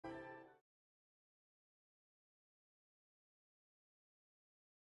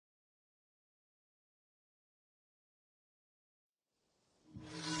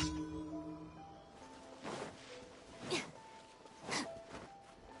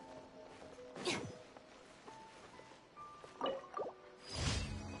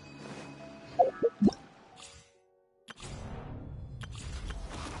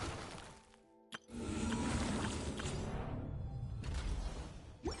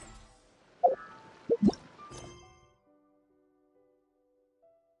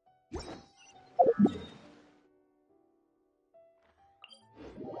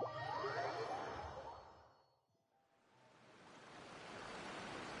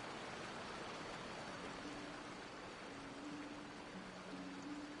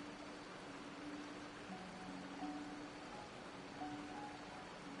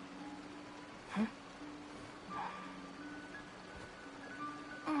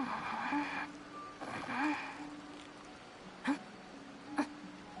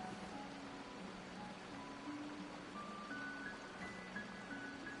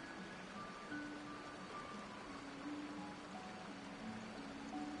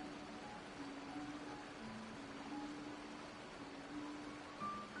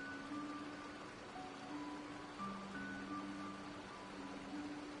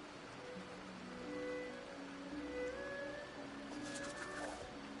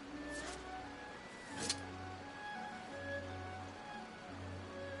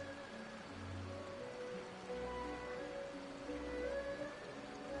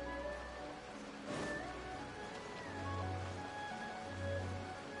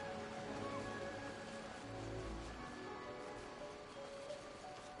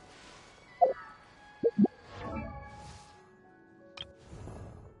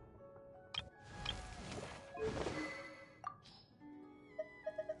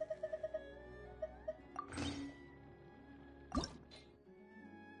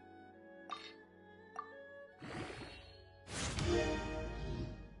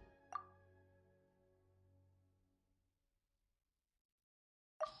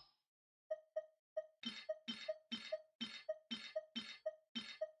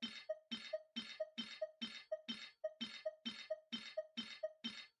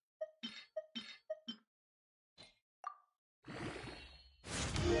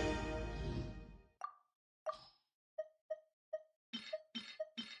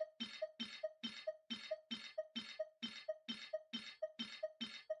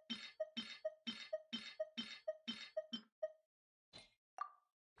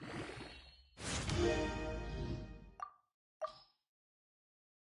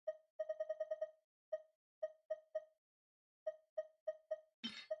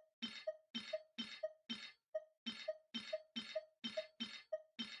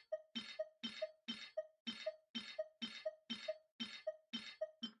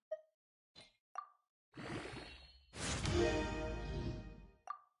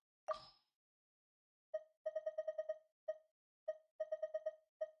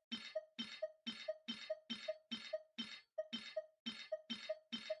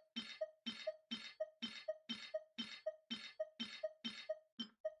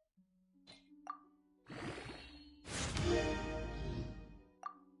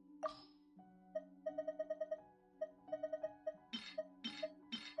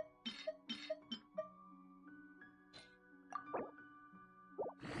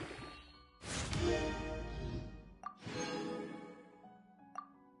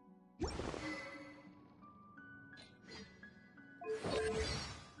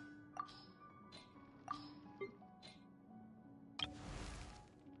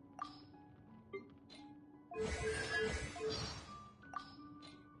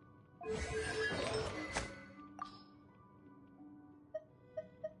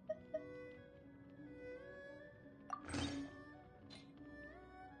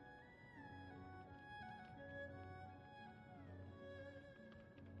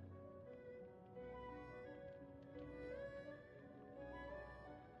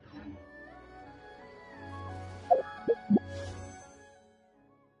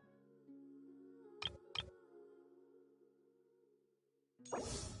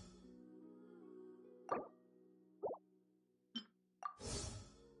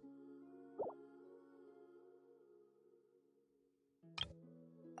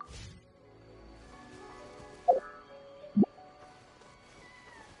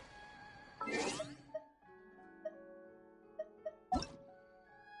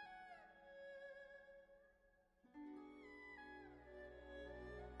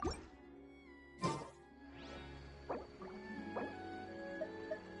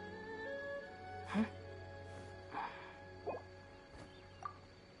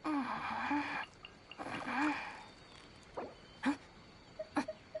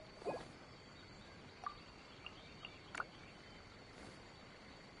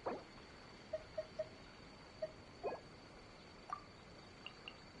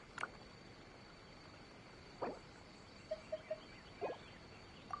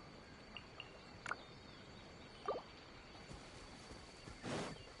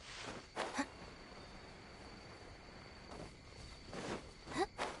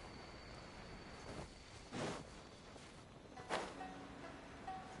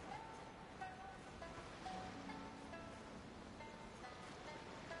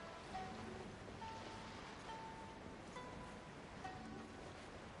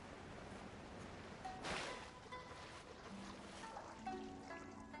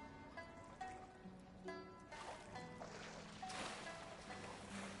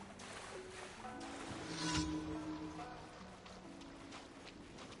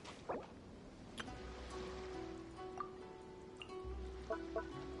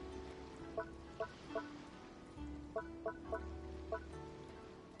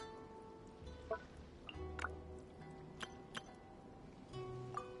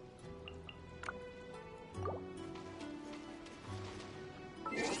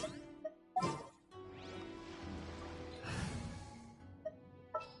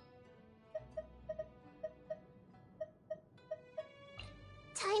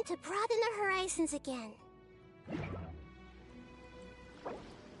Time to broaden the horizons again.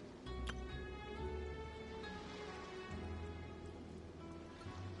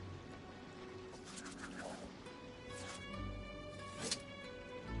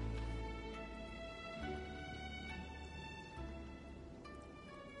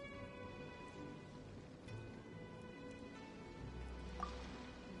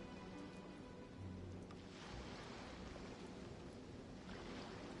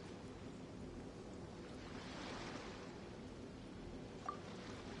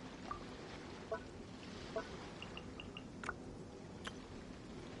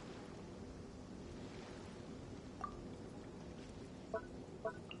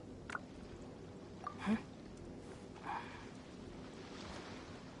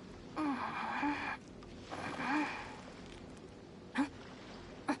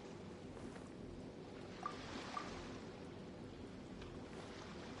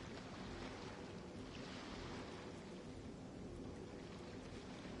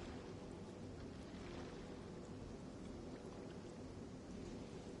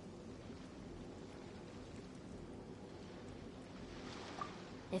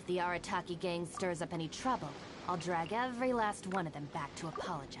 If the Arataki gang stirs up any trouble, I'll drag every last one of them back to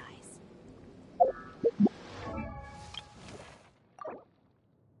apologize.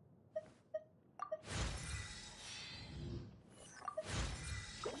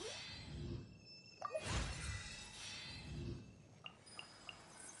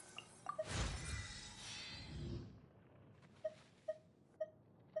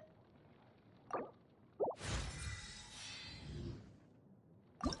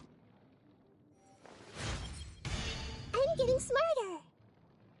 I'm getting smarter.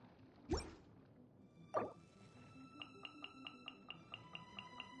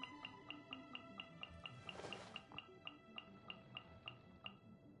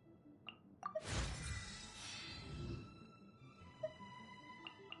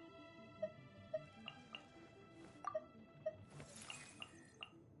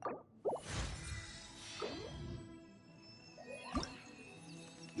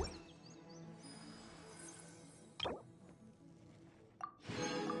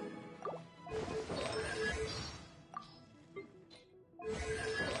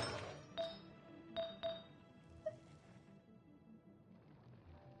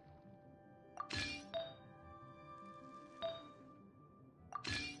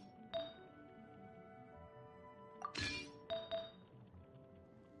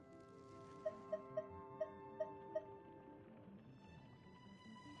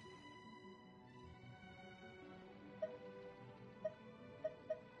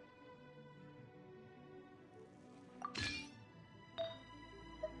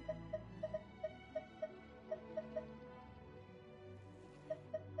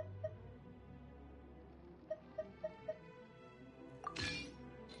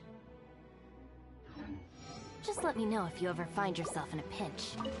 Just let me know if you ever find yourself in a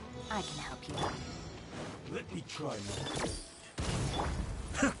pinch. I can help you. Let me try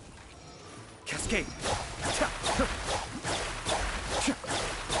now. Cascade!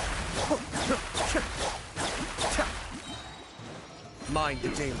 Mind the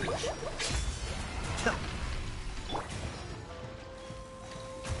deluge.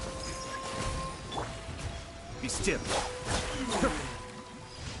 Be still.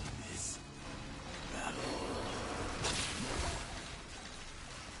 This battle.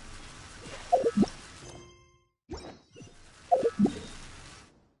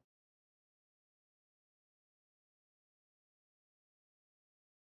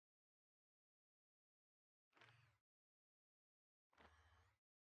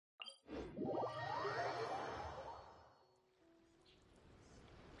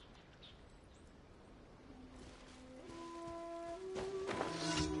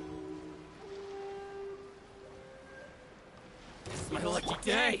 My lucky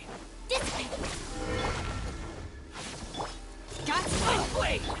day! Got my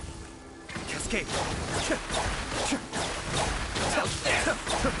blade! Cascade!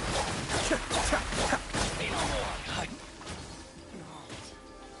 Say no more!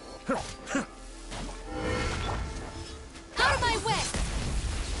 Out of my way!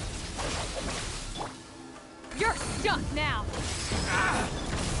 You're stuck now!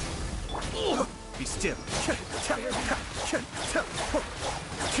 Be still.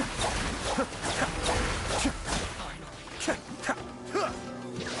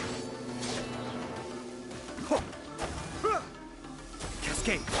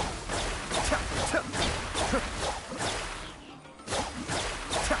 Cascade.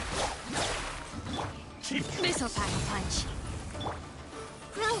 This'll pack a punch.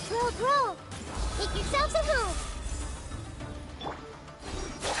 Grow! Make yourselves at home!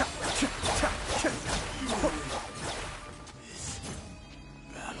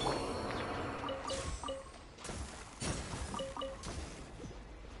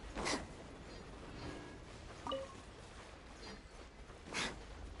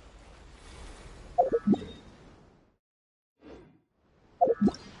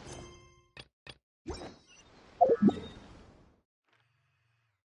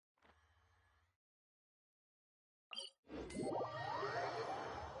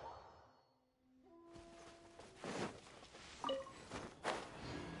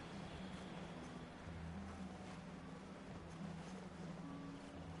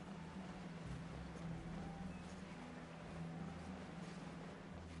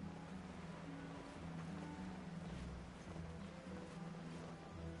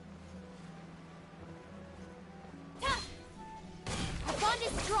 Our bond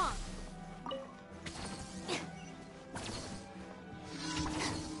is strong.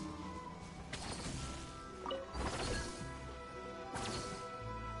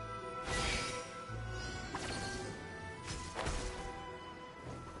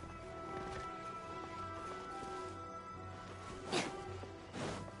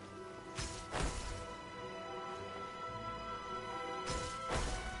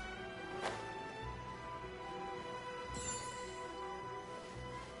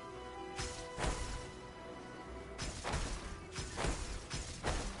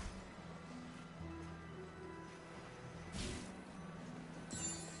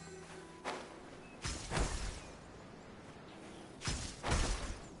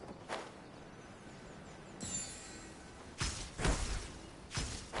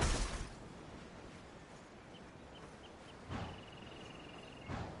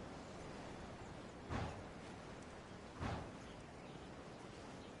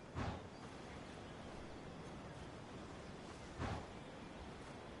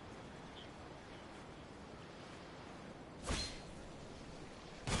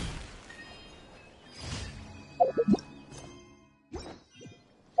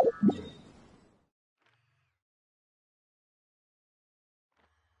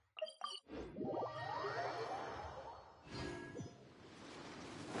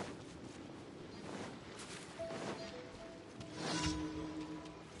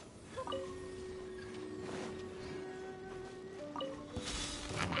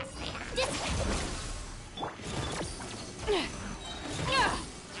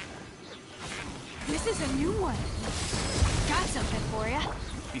 This is a new one. Got something for ya.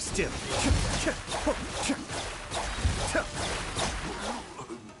 Be still.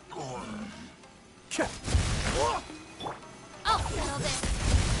 I'll settle this.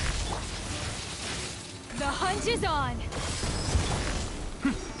 The hunt is on.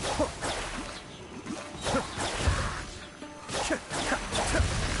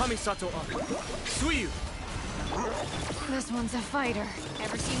 Kamisato up. Suiyu. This one's a fighter.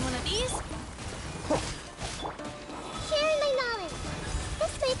 Ever seen one of these? Sharing my knowledge.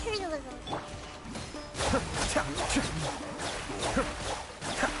 This may hurt a little.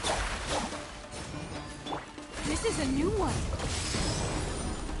 This is a new one.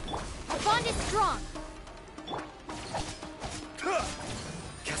 Our bond is strong.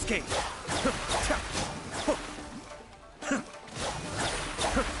 Cascade.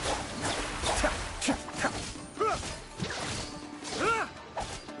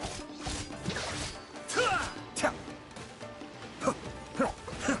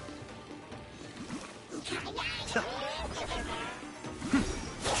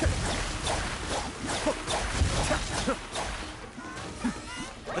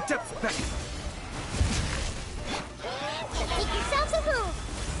 The depth's back. Make yourselves at home.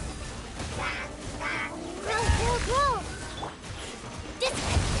 Roll. This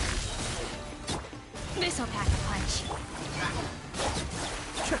way. This'll pack a punch.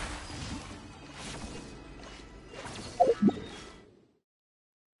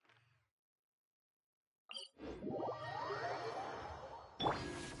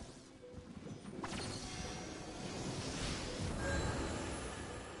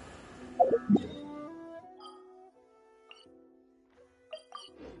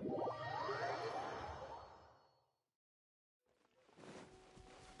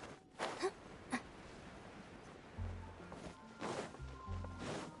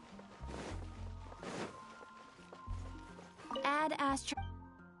 Add Astro.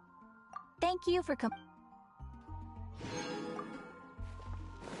 Thank you for coming.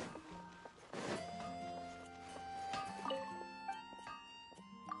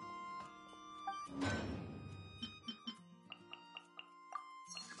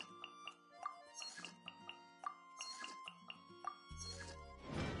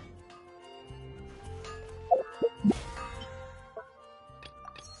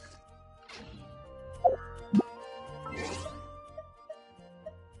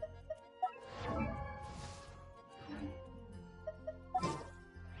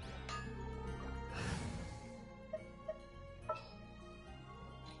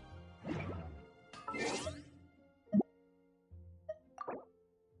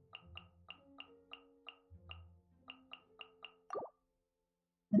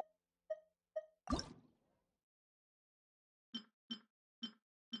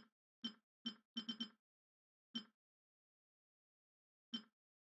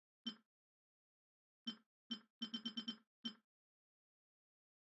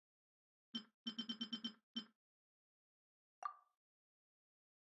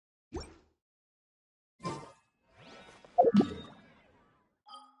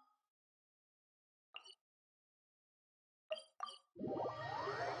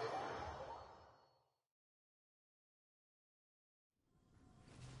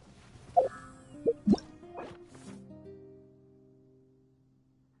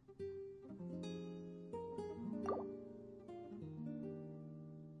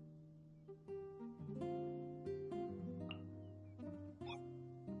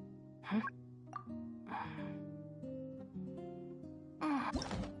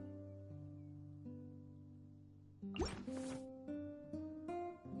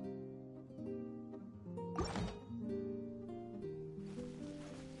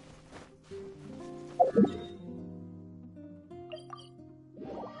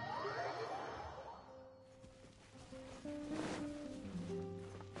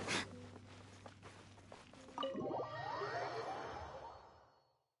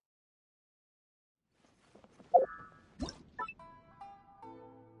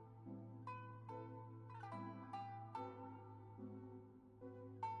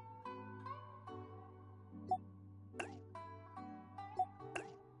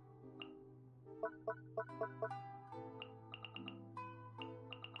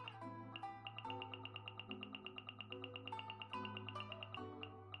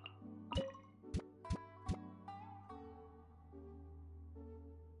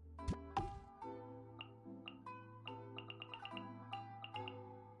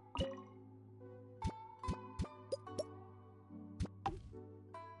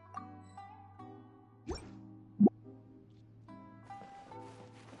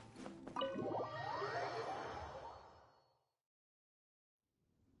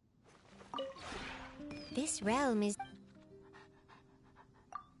 This realm is...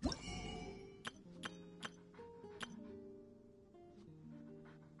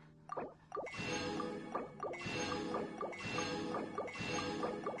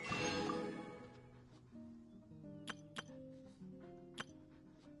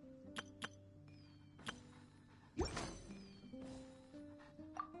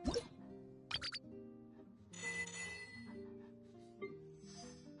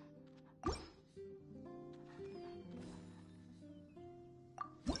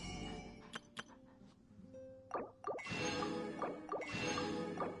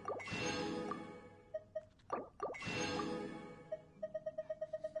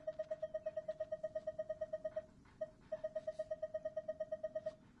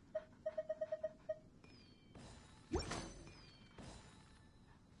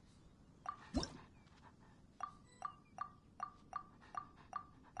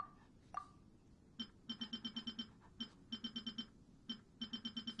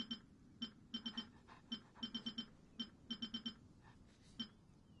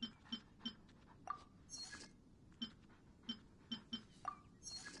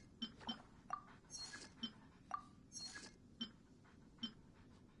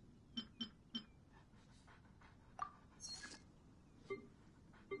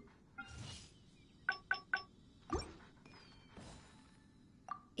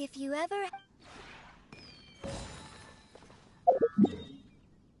 If you ever...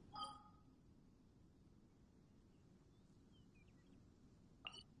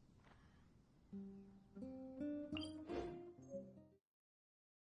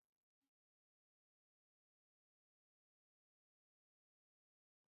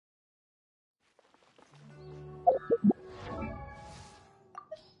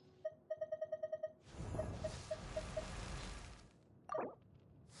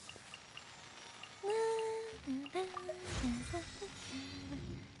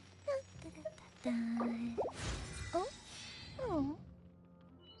 Oh? Oh.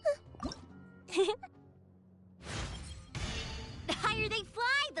 The higher they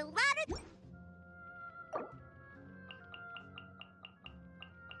fly, the louder...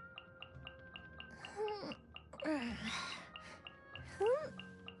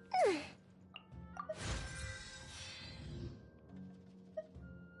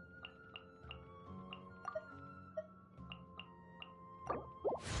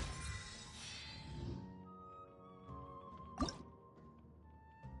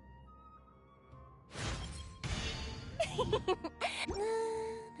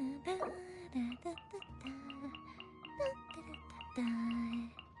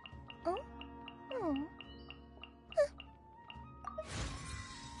 Oh? Oh.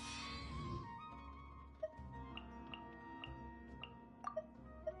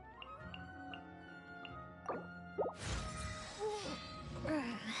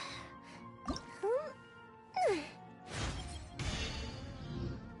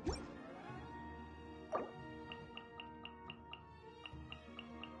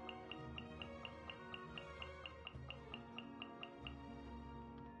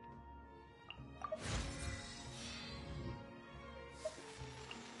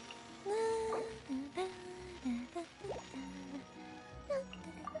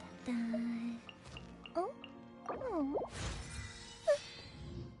 Oh? Oh.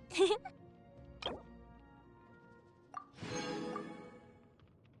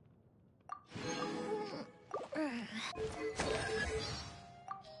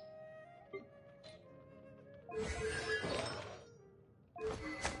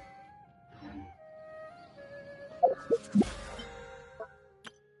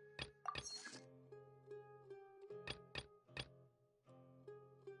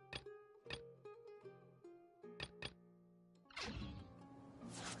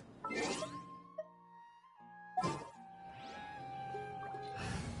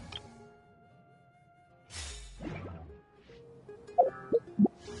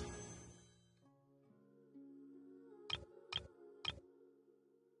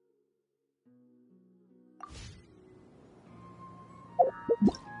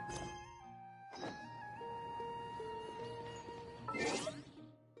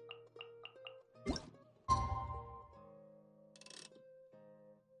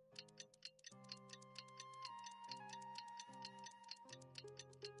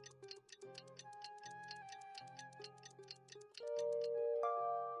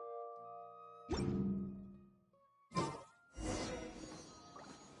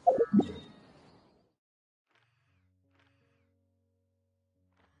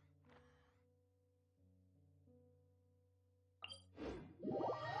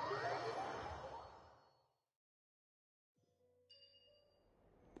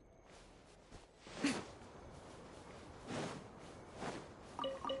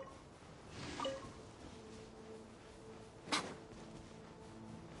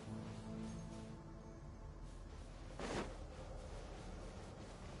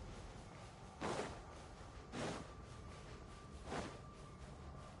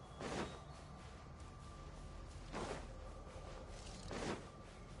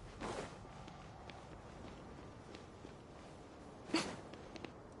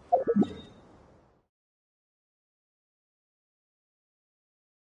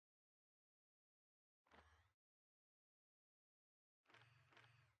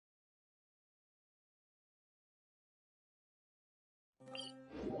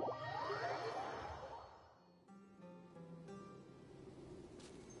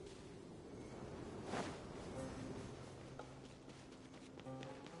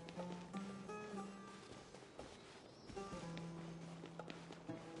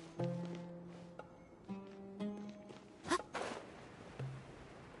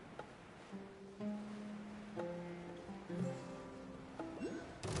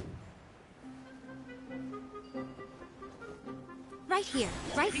 Right here,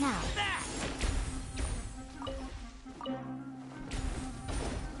 right now.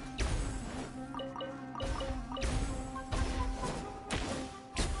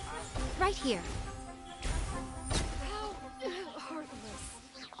 here. How heartless.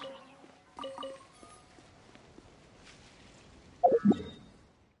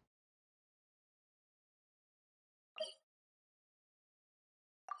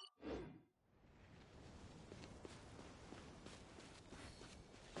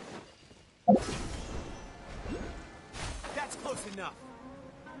 That's close enough.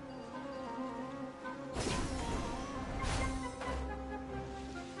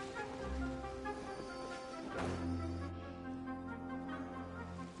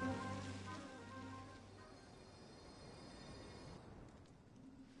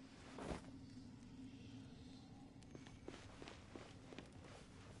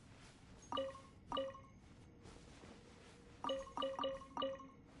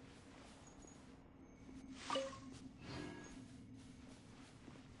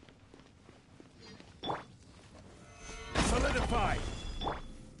 Solidified.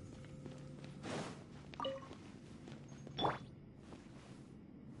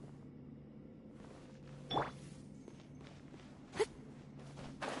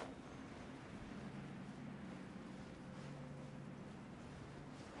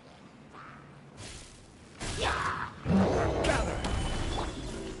 Gather.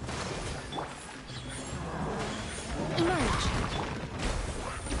 Emerge.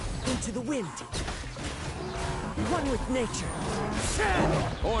 Into the wind. One with nature.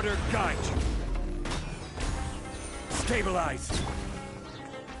 Order guide you. Stabilize.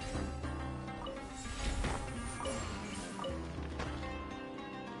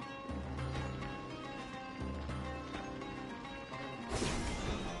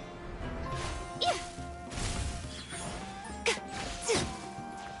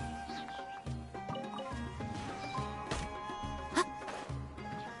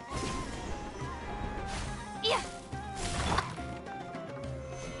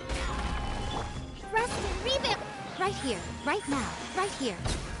 Rest and rebuild. Right here, right now, right here.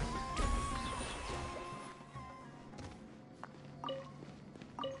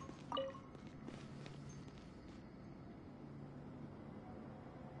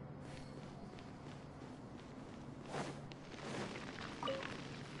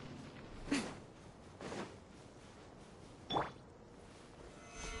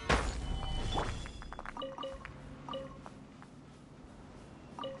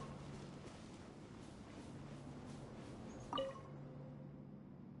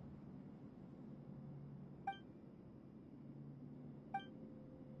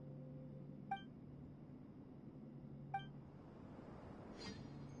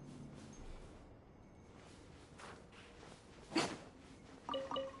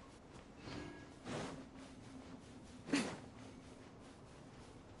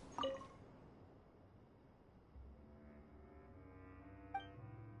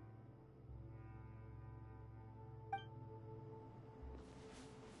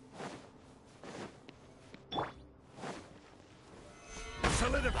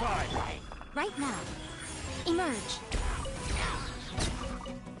 Solidify. Right now. Emerge.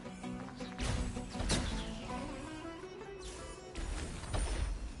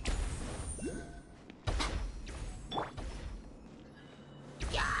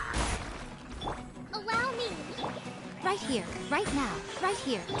 Allow me. Right here, right now, right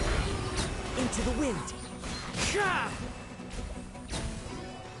here. Into the wind.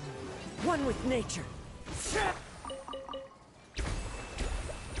 One with nature.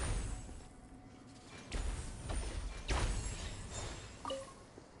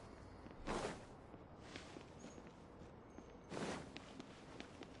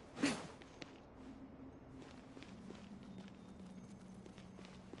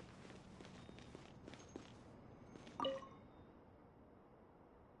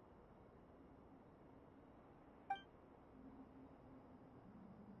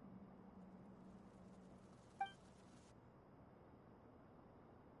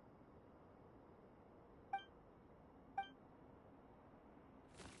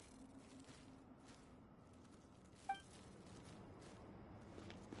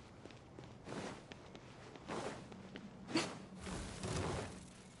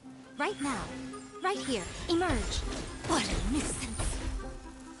 Right now. Right here. Emerge. What a nuisance.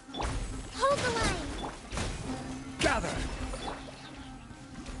 Hold the line. Gather.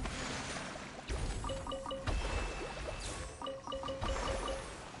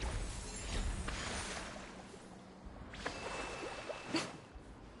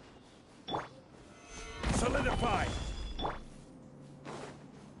 Solidify.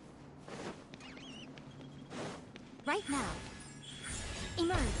 Right now.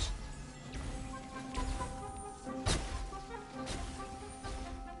 Emerge.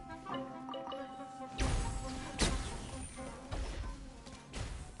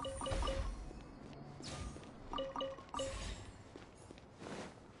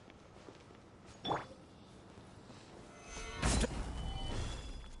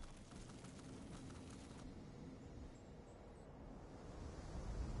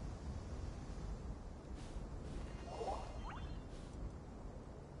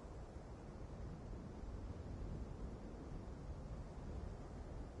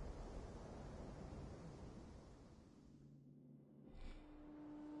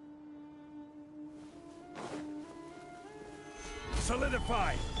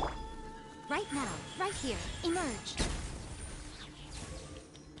 Solidify! Right now, right here, emerge.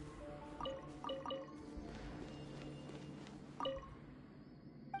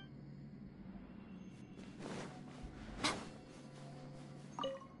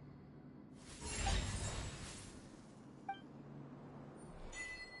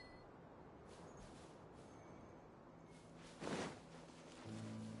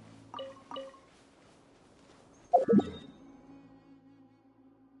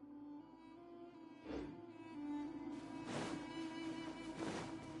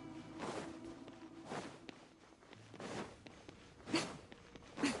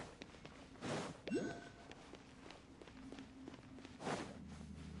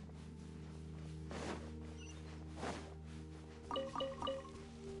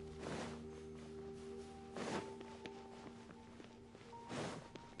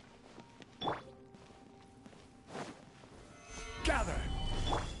 Gather!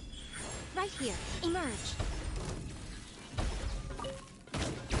 Right here, emerge.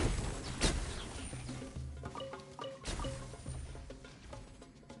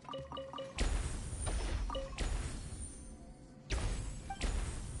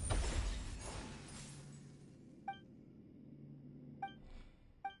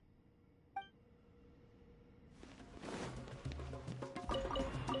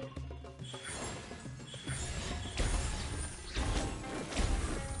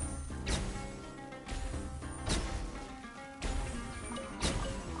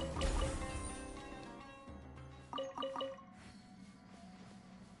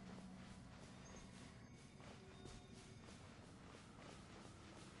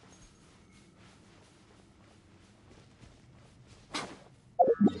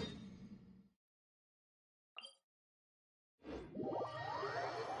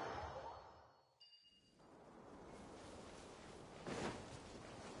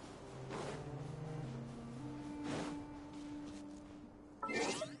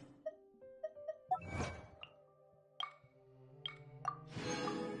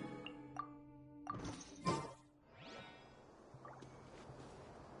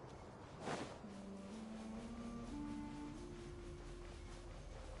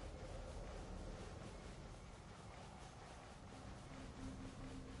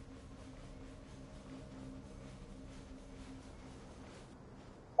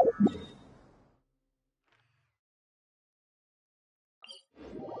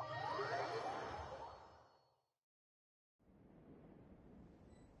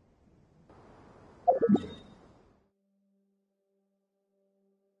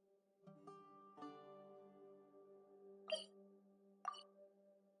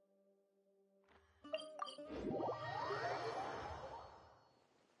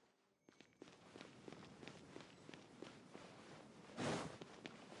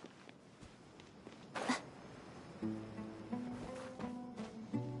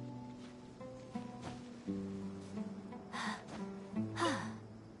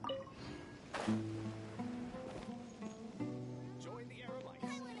 Join the Aerolites.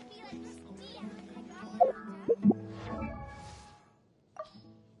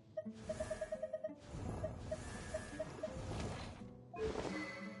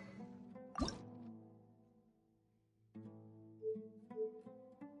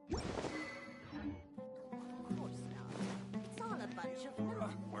 Of course not. It's all a bunch of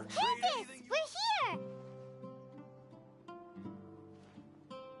nonsense. We're Candace, we're here!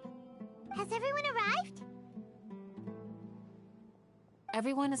 Has everyone arrived?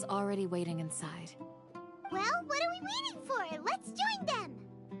 Everyone is already waiting inside. Well, what are we waiting for? Let's join them!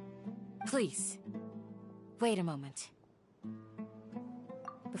 Please, wait a moment.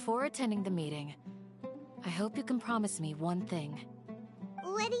 Before attending the meeting, I hope you can promise me one thing.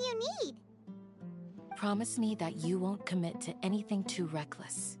 What do you need? Promise me that you won't commit to anything too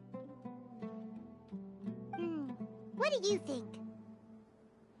reckless. What do you think?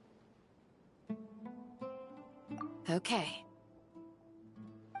 Okay.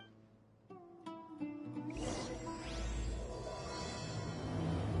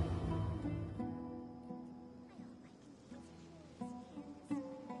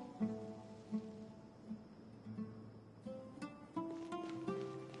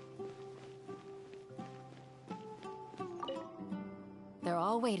 They're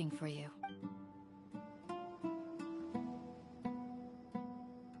all waiting for you.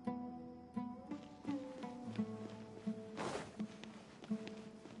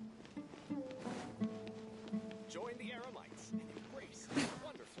 Join the Aerolites and embrace the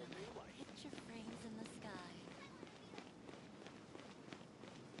wonderful new life. Picture frames in the sky.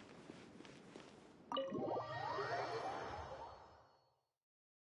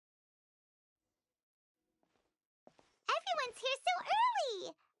 Everyone's here so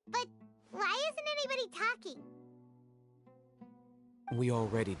early! But why isn't anybody talking? We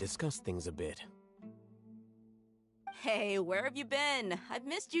already discussed things a bit. Hey, where have you been? I've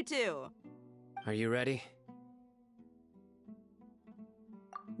missed you too. Are you ready?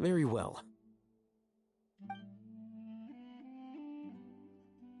 Very well.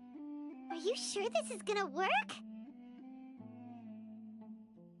 Are you sure this is gonna work?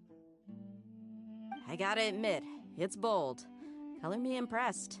 I gotta admit, it's bold. Color me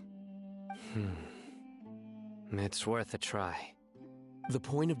impressed. It's worth a try. The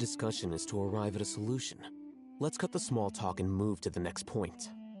point of discussion is to arrive at a solution. Let's cut the small talk and move to the next point.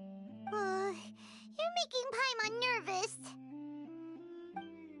 You're making Paimon nervous.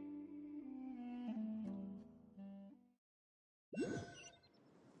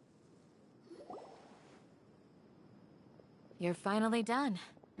 You're finally done.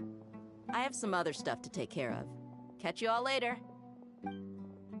 I have some other stuff to take care of. Catch you all later.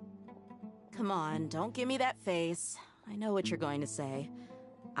 Come on, don't give me that face. I know what you're going to say.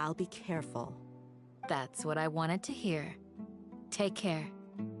 I'll be careful. That's what I wanted to hear. Take care.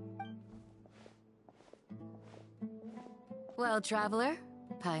 Well, Traveler,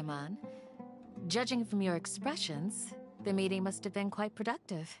 Paimon, judging from your expressions, the meeting must have been quite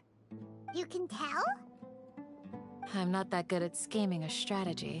productive. You can tell? I'm not that good at scheming or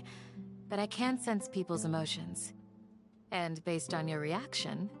strategy, but I can sense people's emotions. And based on your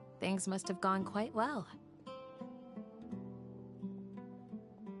reaction, things must have gone quite well.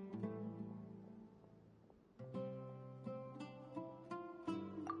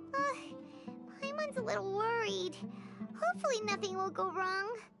 Paimon's a little worried. Hopefully nothing will go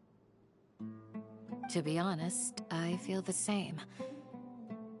wrong. To be honest, I feel the same.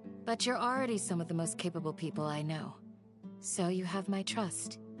 But you're already some of the most capable people I know. So you have my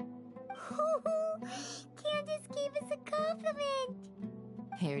trust. Candace gave us a compliment.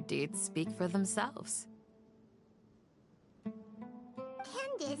 Your deeds speak for themselves.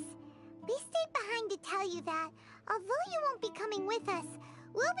 Candace, we stayed behind to tell you that, although you won't be coming with us,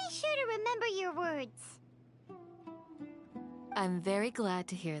 we'll be sure to remember your words. I'm very glad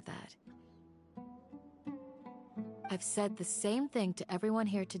to hear that. I've said the same thing to everyone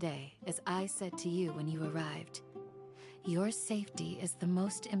here today as I said to you when you arrived. Your safety is the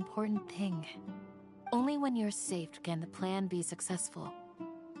most important thing. Only when you're safe can the plan be successful.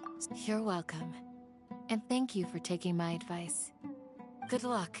 You're welcome. And thank you for taking my advice. Good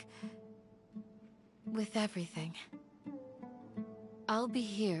luck with everything. I'll be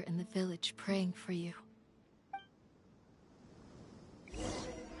here in the village praying for you.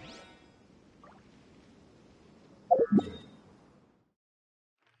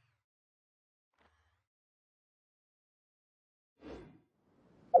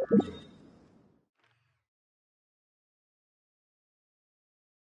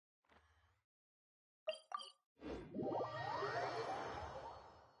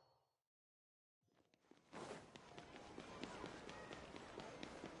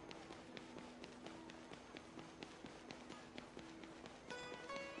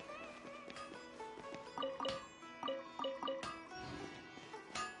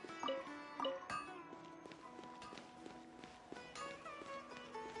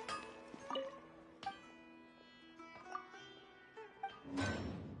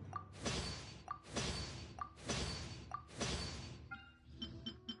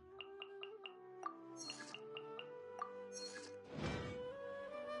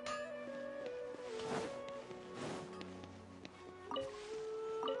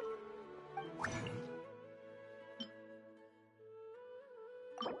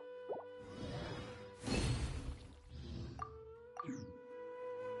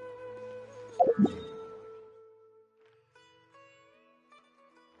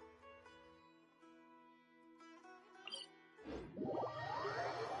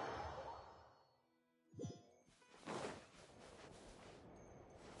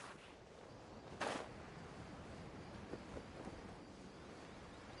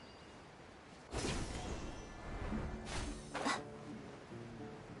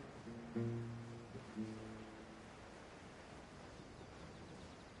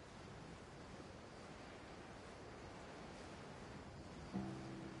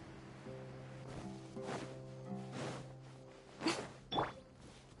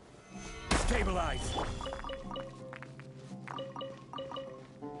 Stabilize!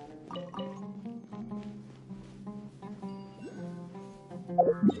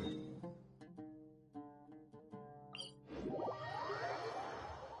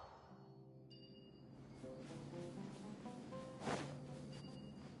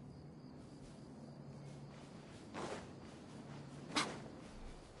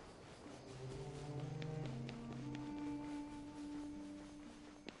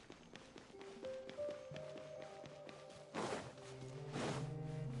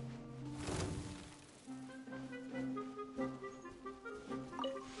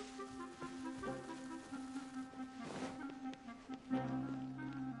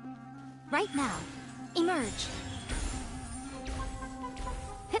 Right now. Emerge.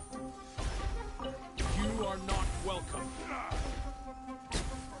 You are not welcome.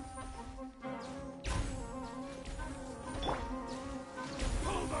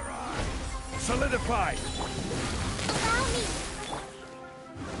 Pulverize! Solidify! Allow me!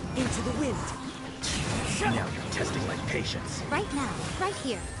 Into the wind. Now you're testing my patience. Right now. Right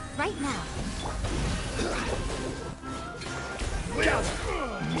here. Right now. Gather!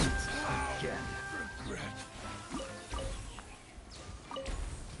 Again.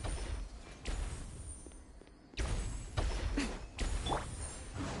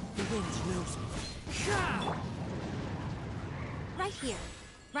 The wind knows me. Right here.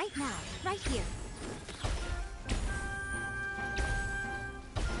 Right now. Right here.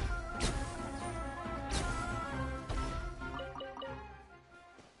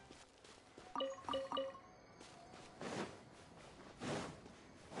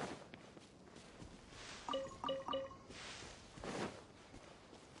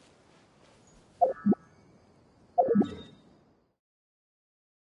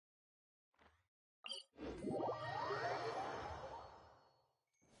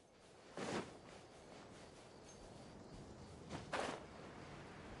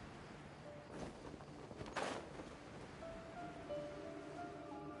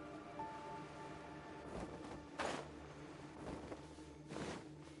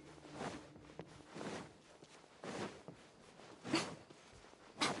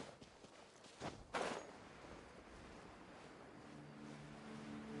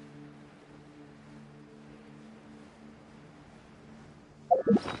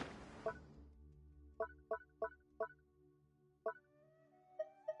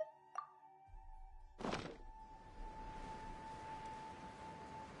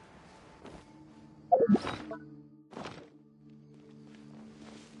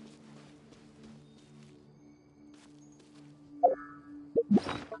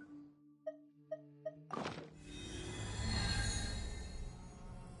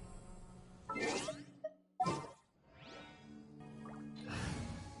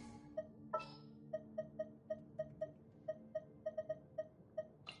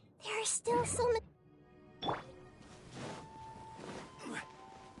 There are still so many.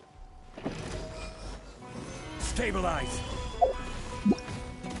 Stabilize!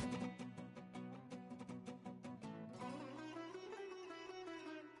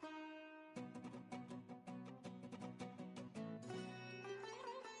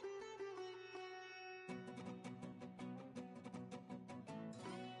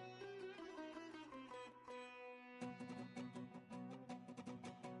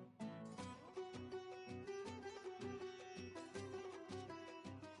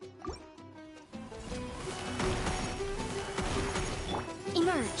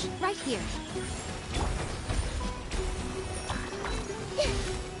 Emerge. Right here.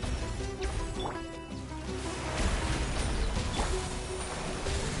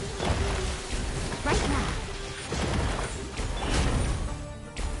 Right now.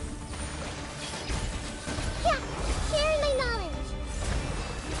 Yeah, sharing my knowledge.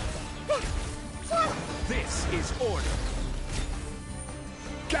 This is order!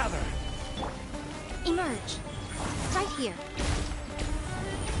 Gather! Emerge. Right here.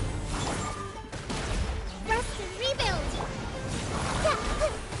 Rest and rebuild.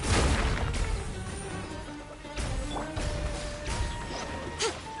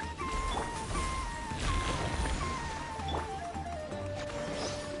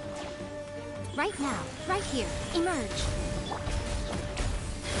 Right now. Right here. Emerge.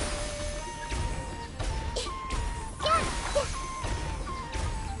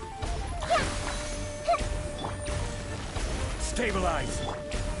 Stabilize!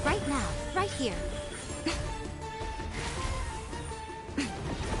 Right now. Right here.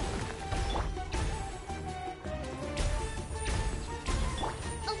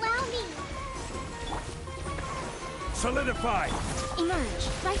 Allow me. Solidify! Emerge.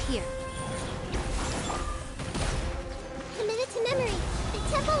 Right here. Committed to memory. The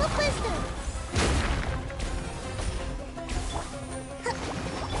Temple of Wisdom.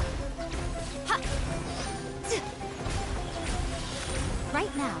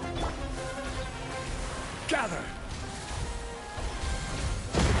 Right now. Gather!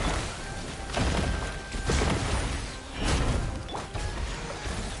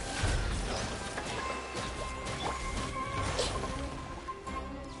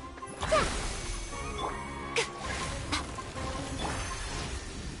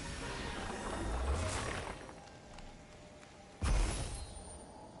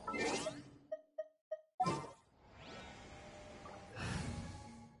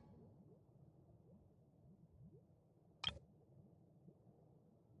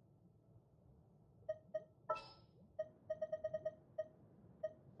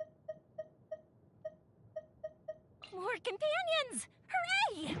 companions!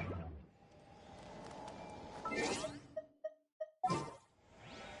 Hooray!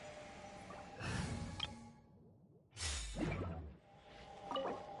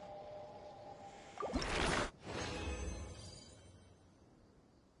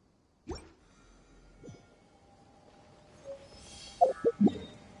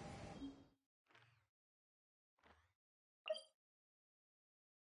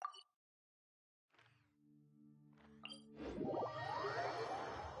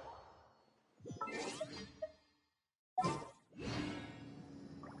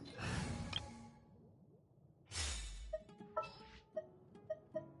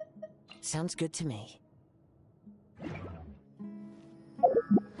 Sounds good to me.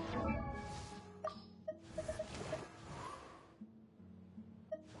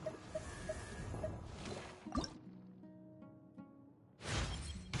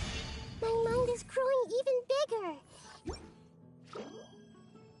 My mind is growing even bigger.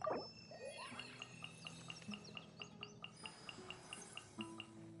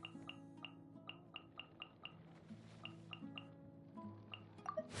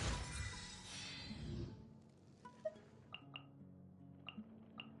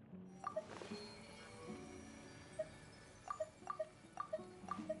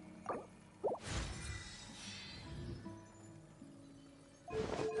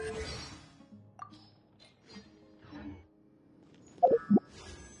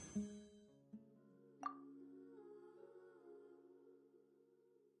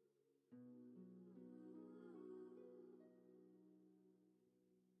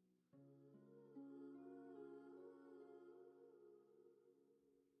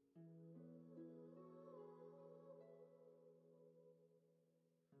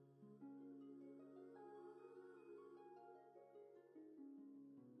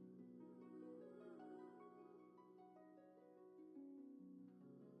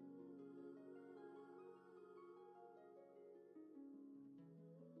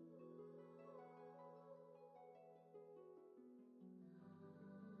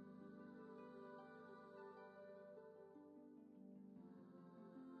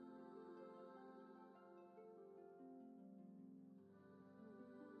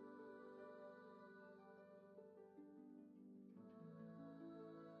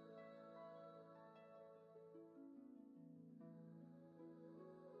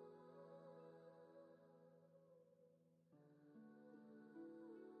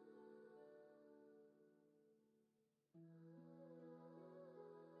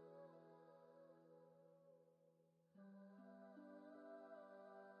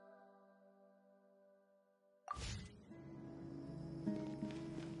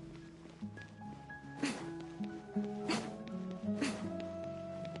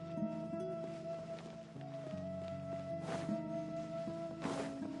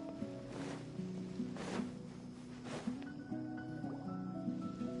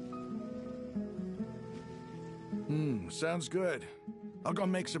 Sounds good. I'll go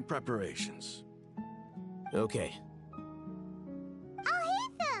make some preparations. Okay. I'll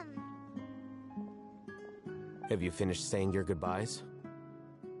hate them! Have you finished saying your goodbyes?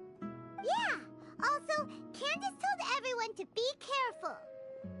 Yeah! Also, Candace told everyone to be careful.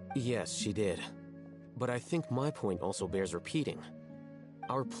 Yes, she did. But I think my point also bears repeating.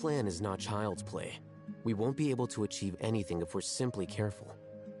 Our plan is not child's play. We won't be able to achieve anything if we're simply careful.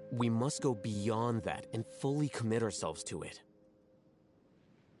 We must go beyond that and fully commit ourselves to it.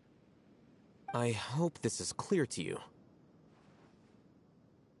 I hope this is clear to you.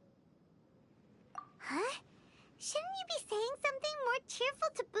 Huh? Shouldn't you be saying something more cheerful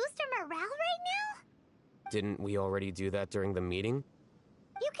to boost our morale right now? Didn't we already do that during the meeting?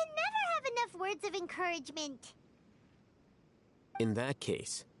 You can never have enough words of encouragement. In that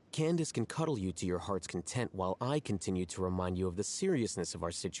case, Candace can cuddle you to your heart's content while I continue to remind you of the seriousness of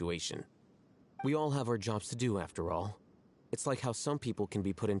our situation. We all have our jobs to do, after all. It's like how some people can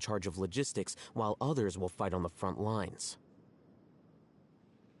be put in charge of logistics while others will fight on the front lines.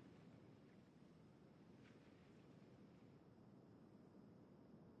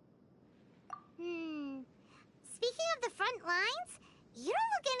 Speaking of the front lines, you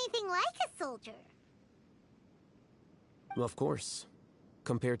don't look anything like a soldier. Of course.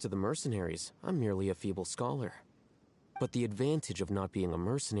 Compared to the mercenaries, I'm merely a feeble scholar. But the advantage of not being a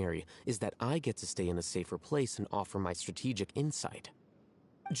mercenary is that I get to stay in a safer place and offer my strategic insight.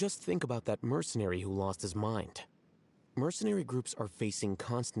 Just think about that mercenary who lost his mind. Mercenary groups are facing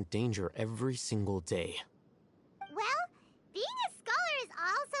constant danger every single day. Well, being a scholar is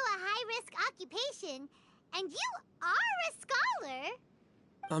also a high-risk occupation, and you are a scholar.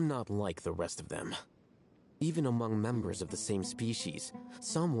 I'm not like the rest of them. Even among members of the same species,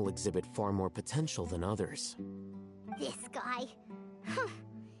 some will exhibit far more potential than others. This guy.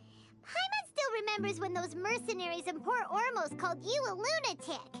 Paimon still remembers when those mercenaries in Port Ormos called you a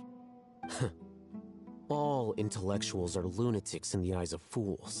lunatic. All intellectuals are lunatics in the eyes of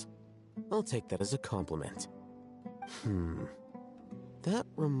fools. I'll take that as a compliment. That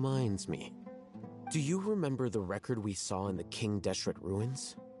reminds me. Do you remember the record we saw in the King Deshret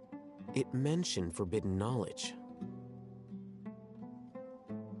ruins? It mentioned forbidden knowledge.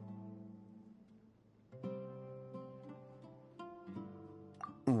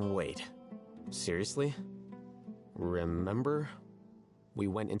 Wait, seriously? Remember? We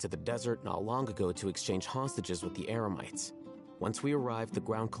went into the desert not long ago to exchange hostages with the Eremites. Once we arrived, the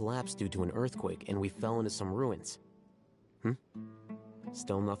ground collapsed due to an earthquake, and we fell into some ruins.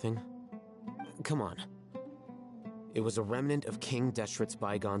 Still nothing? Come on. It was a remnant of King Deshret's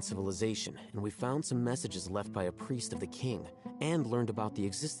bygone civilization, and we found some messages left by a priest of the king, and learned about the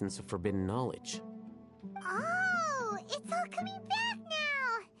existence of forbidden knowledge. Oh, it's all coming back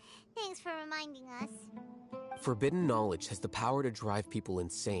now! Thanks for reminding us. Forbidden knowledge has the power to drive people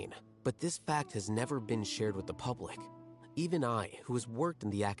insane, but this fact has never been shared with the public. Even I, who has worked in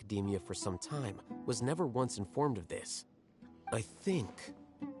the academia for some time, was never once informed of this. I think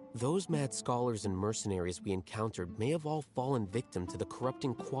those mad scholars and mercenaries we encountered may have all fallen victim to the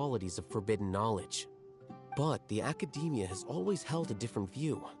corrupting qualities of forbidden knowledge. But the academia has always held a different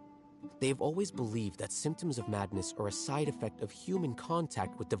view. They have always believed that symptoms of madness are a side effect of human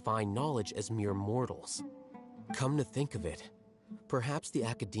contact with divine knowledge as mere mortals. Come to think of it, perhaps the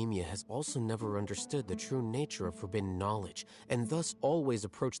academia has also never understood the true nature of forbidden knowledge, and thus always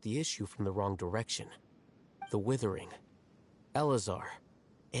approached the issue from the wrong direction. The Withering, Elazar,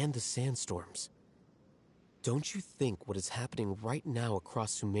 and the sandstorms. Don't you think what is happening right now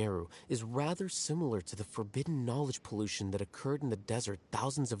across Sumeru is rather similar to the forbidden knowledge pollution that occurred in the desert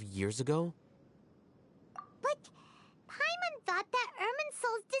thousands of years ago? But Paimon thought that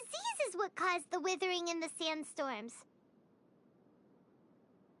Irminsul's disease is what caused the withering and the sandstorms.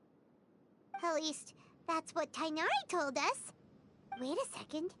 At least, that's what Tainari told us. Wait a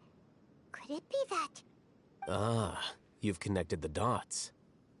second. Could it be that... Ah, you've connected the dots.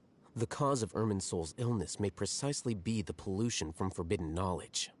 The cause of Irminsul's illness may precisely be the pollution from forbidden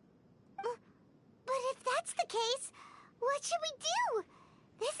knowledge. But if that's the case, what should we do?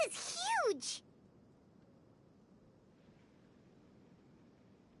 This is huge!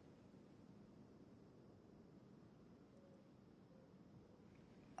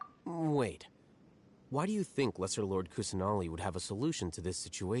 Wait. Why do you think Lesser Lord Kusanali would have a solution to this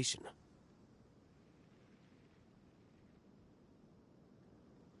situation?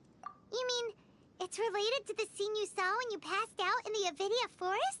 You mean, it's related to the scene you saw when you passed out in the Avidia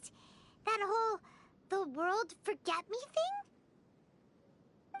forest? That whole, the world forget me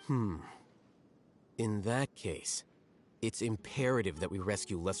thing? In that case, it's imperative that we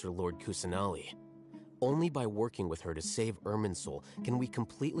rescue Lesser Lord Kusanali. Only by working with her to save Irminsul can we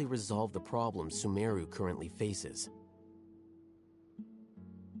completely resolve the problems Sumeru currently faces.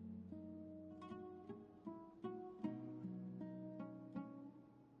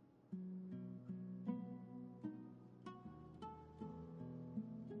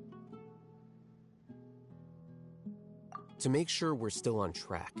 To make sure we're still on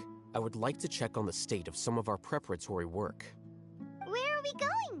track, I would like to check on the state of some of our preparatory work. Where are we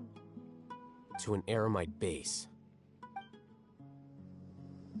going? To an Eremite base.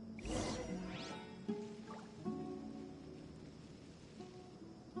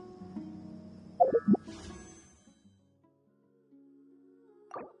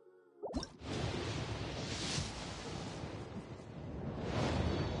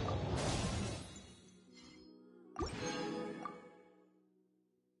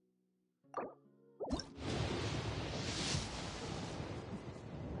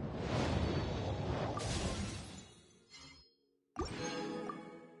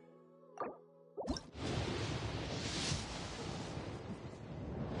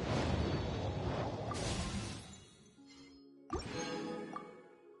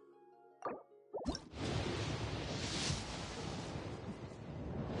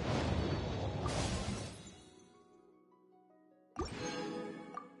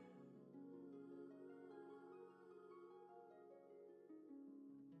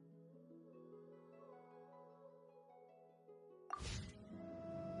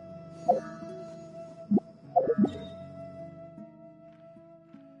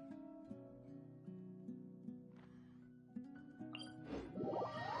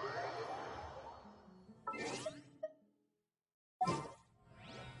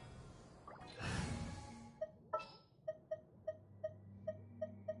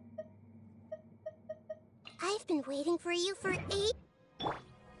 I've been waiting for you for 8...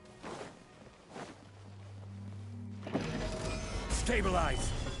 Stabilize!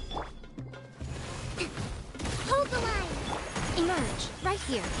 Hold the line! Emerge, right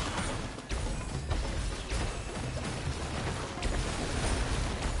here.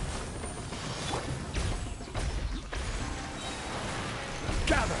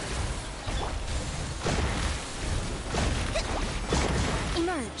 Gather!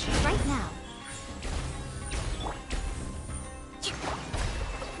 Emerge, right now.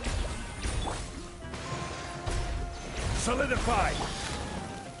 Solidify!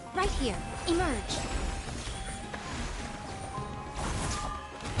 Right here. Emerge.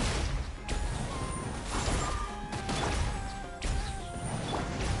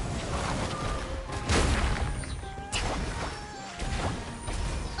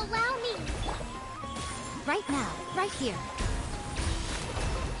 Allow me! Right now. Right here.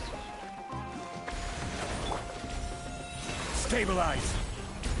 Stabilize!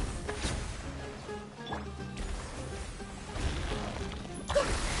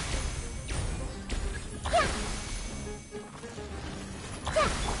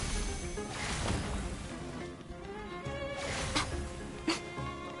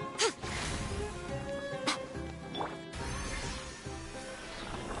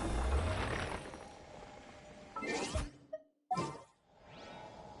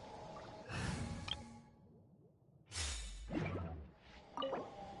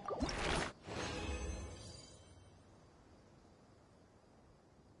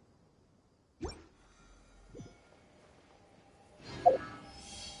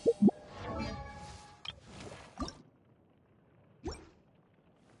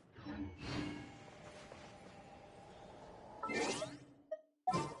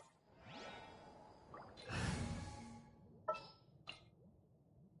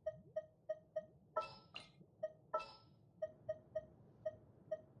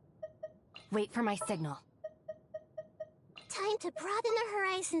 Wait for my signal. Time to broaden the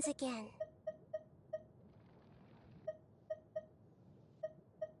horizons again.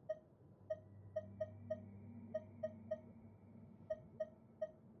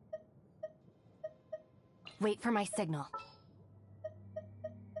 Wait for my signal.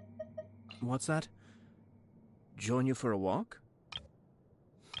 What's that? Join you for a walk?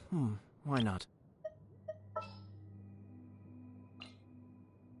 Why not?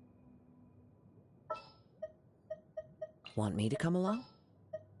 Want me to come along?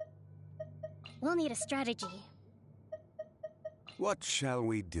 We'll need a strategy. What shall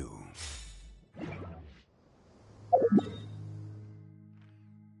we do?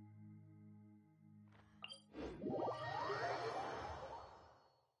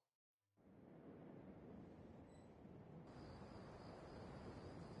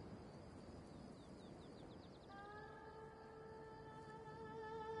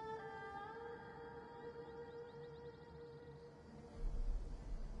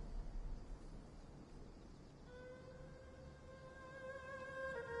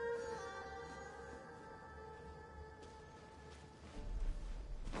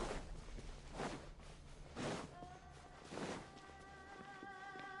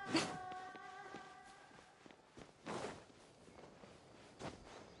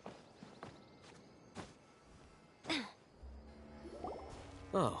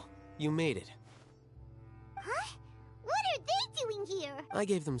 Oh, you made it. Huh? What are they doing here? I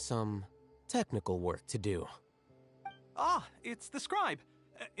gave them some technical work to do. Ah, it's the scribe.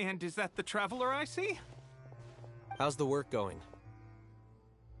 And is that the traveler I see? How's the work going?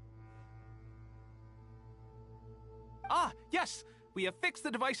 Ah, yes! We have fixed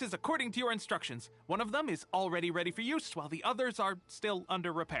the devices according to your instructions. One of them is already ready for use, while the others are still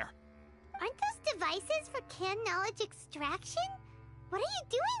under repair. Aren't those devices for can knowledge extraction? What are you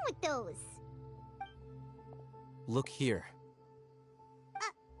doing with those? Look here.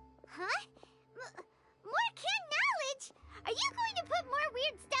 Huh? More can knowledge? Are you going to put more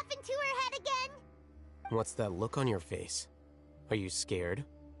weird stuff into her head again? What's that look on your face? Are you scared?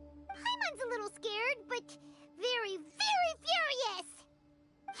 Paimon's a little scared, but very, very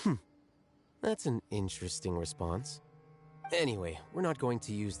furious! That's an interesting response. Anyway, we're not going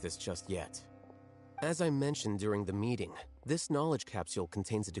to use this just yet. As I mentioned during the meeting, this knowledge capsule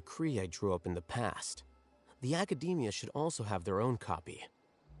contains a decree I drew up in the past. The academia should also have their own copy.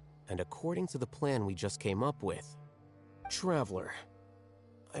 And according to the plan we just came up with, Traveler,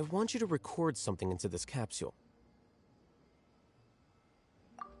 I want you to record something into this capsule.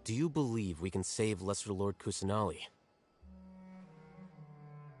 Do you believe we can save Lesser Lord Kusanali?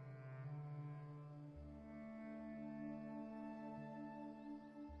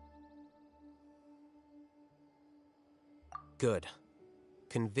 Good.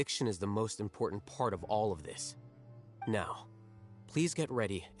 Conviction is the most important part of all of this. Now, please get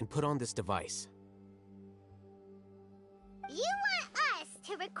ready and put on this device. You want us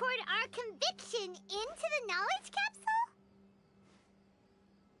to record our conviction into the knowledge capsule?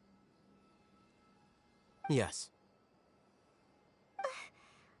 Yes.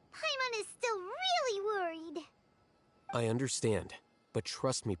 Paimon is still really worried. I understand, but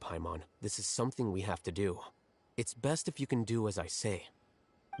trust me, Paimon, this is something we have to do. It's best if you can do as I say.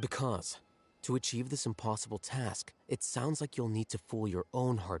 Because, to achieve this impossible task, it sounds like you'll need to fool your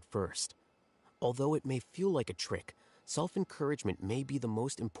own heart first. Although it may feel like a trick, self-encouragement may be the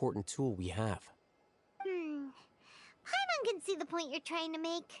most important tool we have. Paimon can see the point you're trying to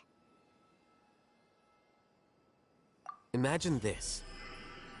make. Imagine this.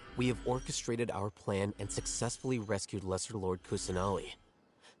 We have orchestrated our plan and successfully rescued Lesser Lord Kusanali.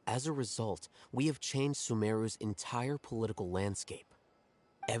 As a result, we have changed Sumeru's entire political landscape.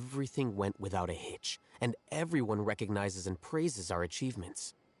 Everything went without a hitch, and everyone recognizes and praises our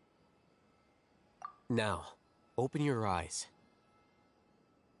achievements. Now, open your eyes.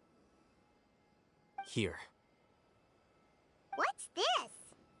 Here. What's this?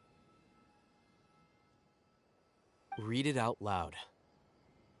 Read it out loud.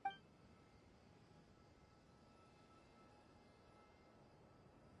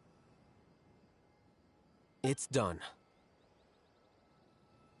 It's done.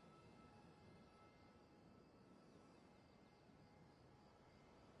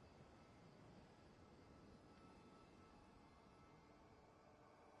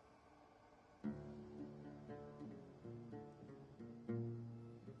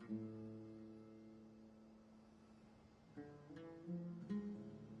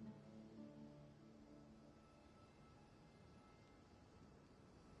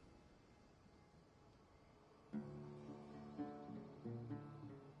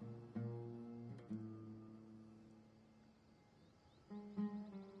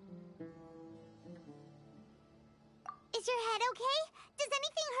 Is your head okay? Does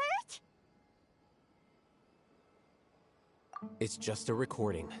anything hurt? It's just a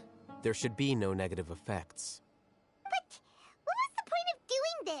recording. There should be no negative effects. But what was the point of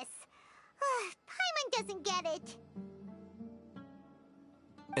doing this? Paimon doesn't get it.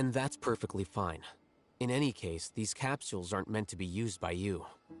 And that's perfectly fine. In any case, these capsules aren't meant to be used by you.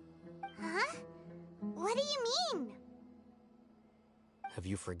 Huh? What do you mean? Have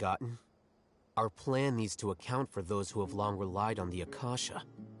you forgotten? Our plan needs to account for those who have long relied on the Akasha.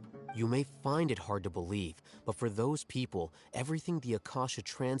 You may find it hard to believe, but for those people, everything the Akasha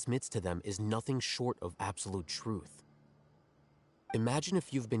transmits to them is nothing short of absolute truth. Imagine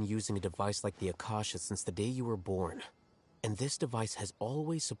if you've been using a device like the Akasha since the day you were born, and this device has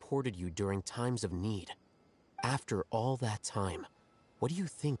always supported you during times of need. After all that time, what do you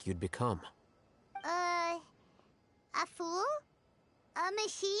think you'd become? A fool? A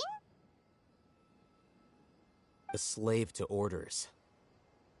machine? A slave to orders.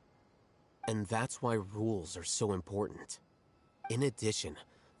 And that's why rules are so important. In addition,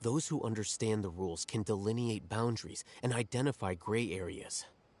 those who understand the rules can delineate boundaries and identify gray areas.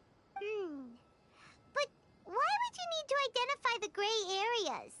 But why would you need to identify the gray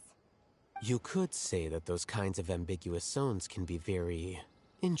areas? You could say that those kinds of ambiguous zones can be very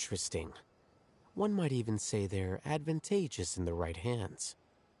interesting. One might even say they're advantageous in the right hands.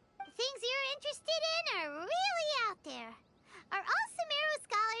 Things you're interested in are really out there. Are all Sumeru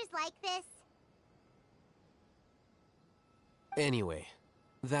scholars like this? Anyway,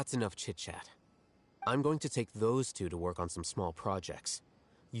 that's enough chit-chat. I'm going to take those two to work on some small projects.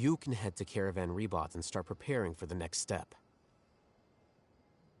 You can head to Caravan Rebot and start preparing for the next step.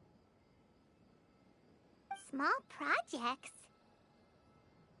 Small projects?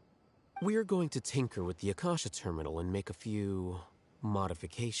 We're going to tinker with the Akasha terminal and make a few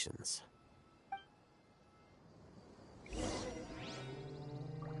modifications.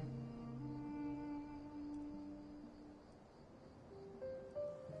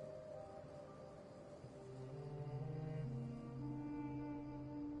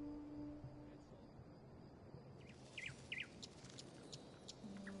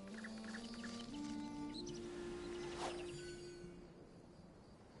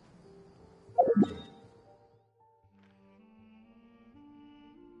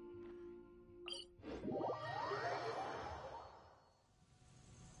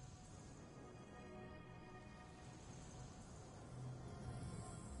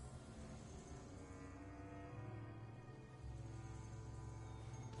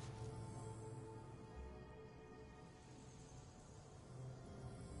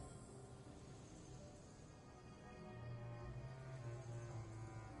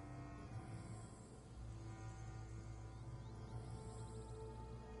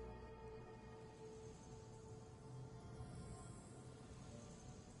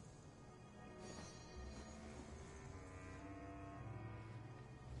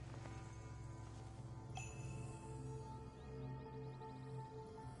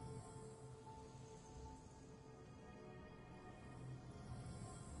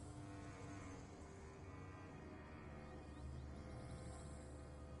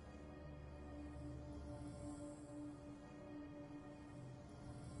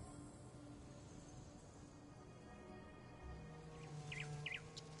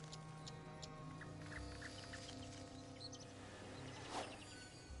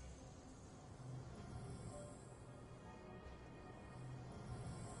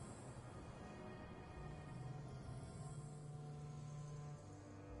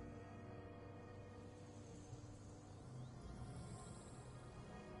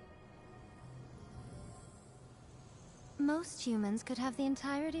 Most humans could have the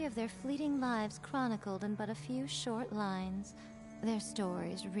entirety of their fleeting lives chronicled in but a few short lines. Their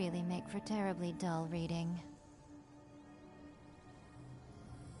stories really make for terribly dull reading.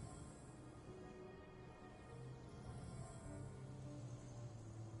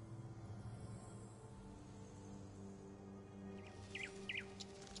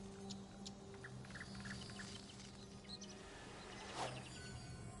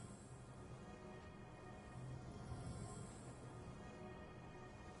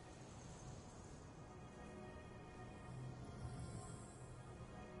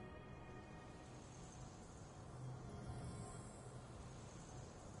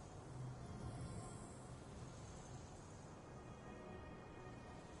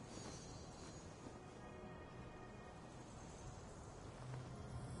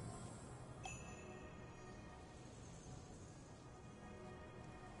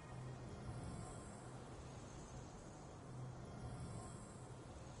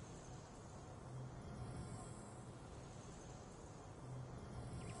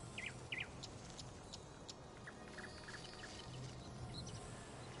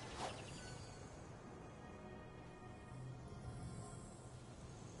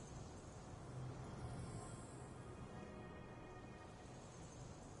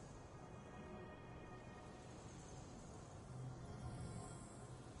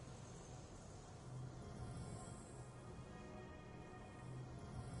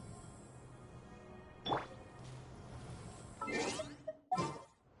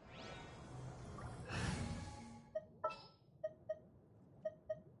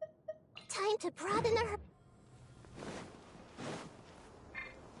 Time to broaden our...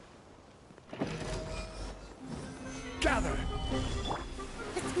 Gather!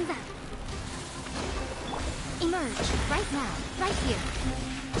 Let's move out. Emerge, right now, right here.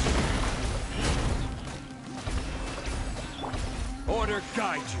 Order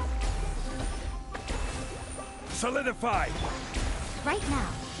guide you. Solidify! Right now,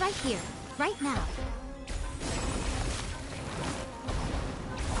 right here, right now.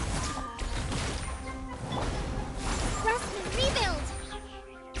 Rustman, rebuild!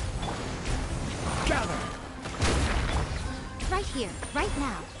 Gather! Right here, right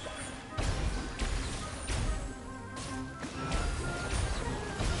now.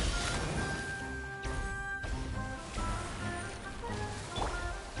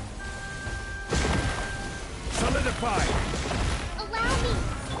 Solidify! Allow me!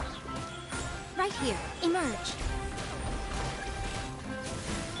 Right here, emerge.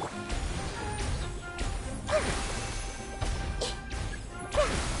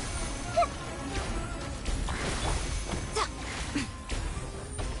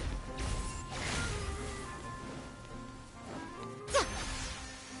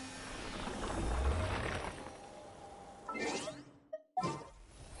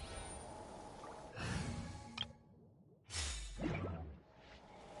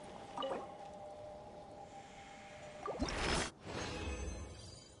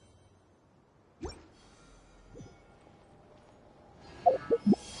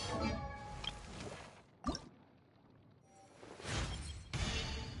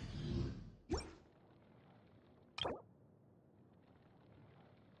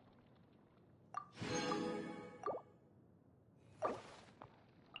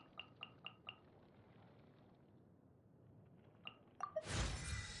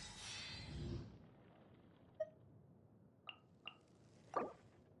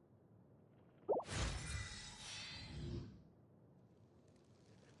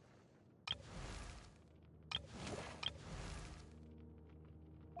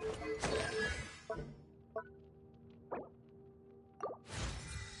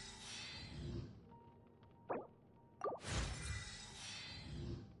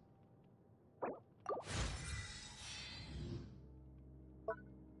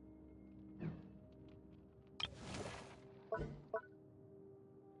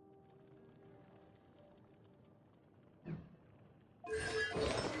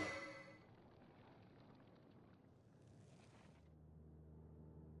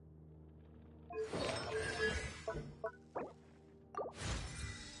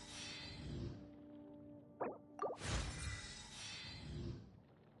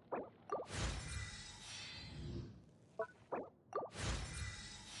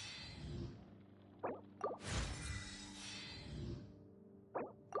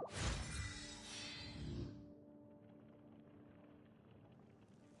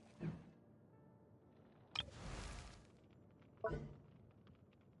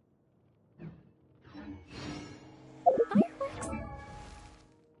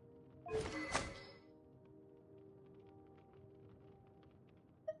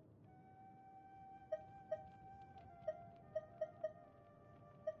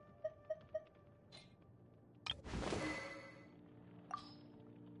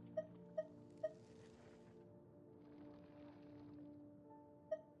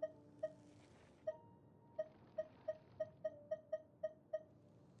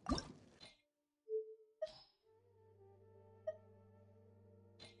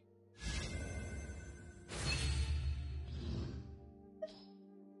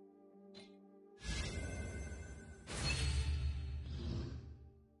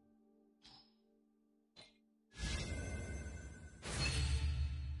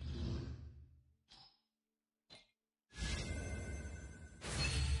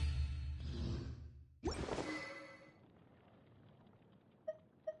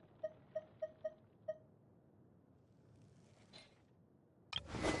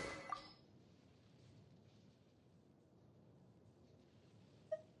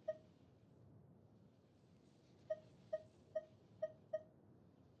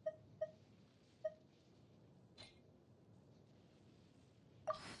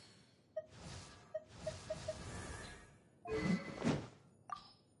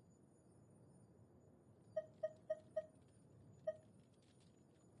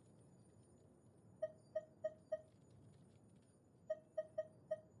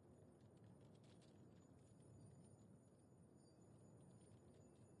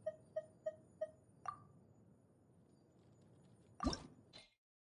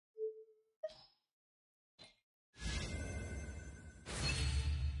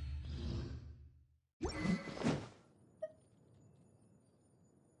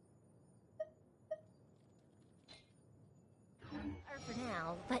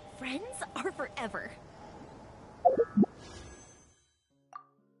 friends are forever.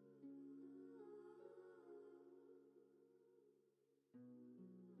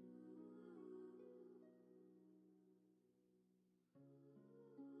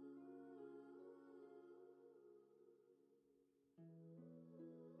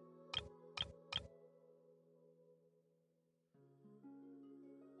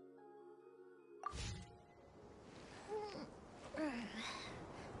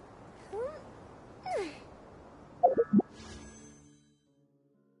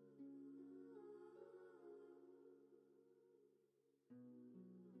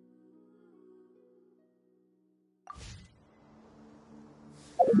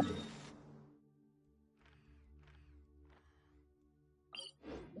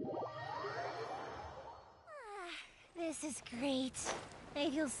 This is great. I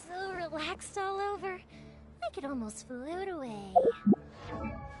feel so relaxed all over. I could almost float away.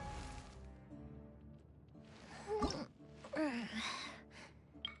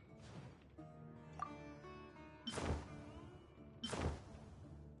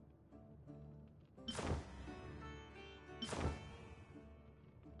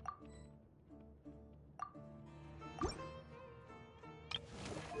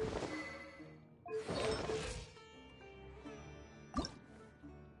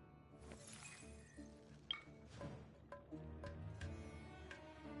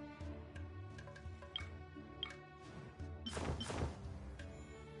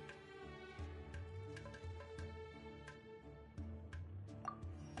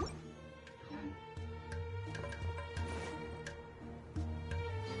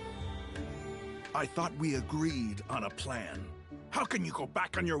 I thought we agreed on a plan. How can you go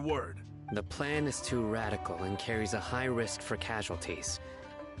back on your word? The plan is too radical and carries a high risk for casualties.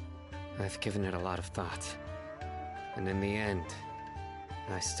 I've given it a lot of thought. And in the end,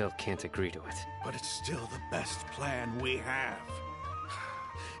 I still can't agree to it. But it's still the best plan we have.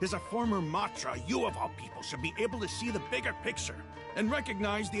 As a former Matra, you of all people should be able to see the bigger picture and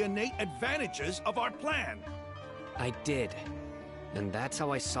recognize the innate advantages of our plan. I did. And that's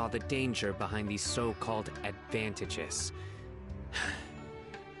how I saw the danger behind these so-called advantages.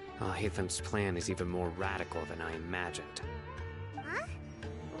 Hatham's plan is even more radical than I imagined. Huh?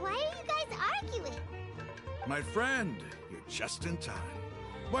 Why are you guys arguing? My friend, you're just in time.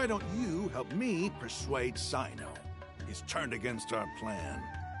 Why don't you help me persuade Sino? He's turned against our plan.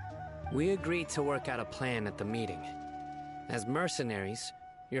 We agreed to work out a plan at the meeting. As mercenaries,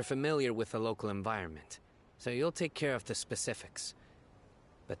 you're familiar with the local environment, so you'll take care of the specifics.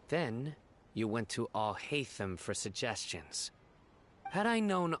 But then, you went to Al-Haytham for suggestions. Had I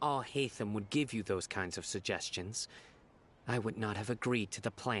known Al-Haytham would give you those kinds of suggestions, I would not have agreed to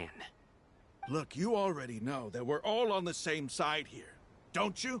the plan. Look, you already know that we're all on the same side here,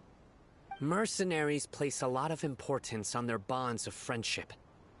 don't you? Mercenaries place a lot of importance on their bonds of friendship,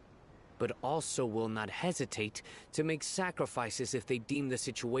 but also will not hesitate to make sacrifices if they deem the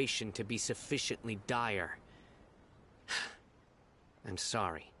situation to be sufficiently dire. I'm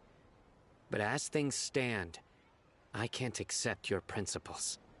sorry, but as things stand, I can't accept your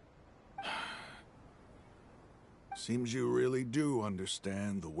principles. Seems you really do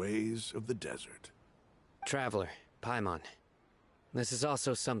understand the ways of the desert. Traveler, Paimon, this is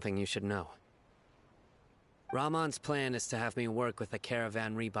also something you should know. Ramon's plan is to have me work with the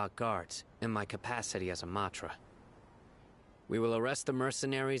Caravan Reebok guards in my capacity as a Matra. We will arrest the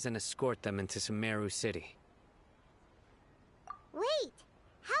mercenaries and escort them into Sumeru City. Wait,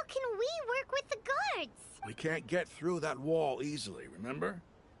 how can we work with the guards? We can't get through that wall easily, remember?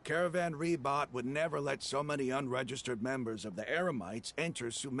 Caravan Rebot would never let so many unregistered members of the Eremites enter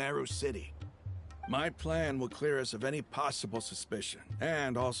Sumeru City. My plan will clear us of any possible suspicion,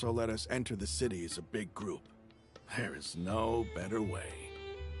 and also let us enter the city as a big group. There is no better way.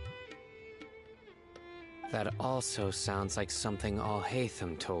 That also sounds like something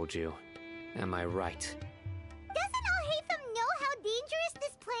Al-Haytham told you. Am I right? Doesn't Al-Haytham know how dangerous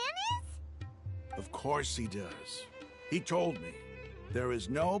this plan is? Of course he does. He told me, there is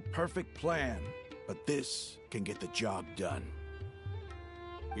no perfect plan, but this can get the job done.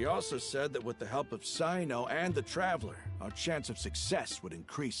 He also said that with the help of Sino and the Traveler, our chance of success would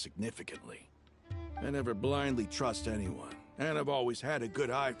increase significantly. I never blindly trust anyone, and I've always had a good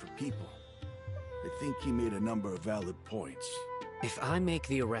eye for people. I think he made a number of valid points. If I make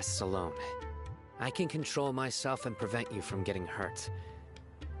the arrests alone, I can control myself and prevent you from getting hurt.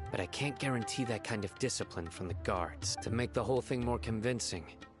 But I can't guarantee that kind of discipline from the guards. To make the whole thing more convincing,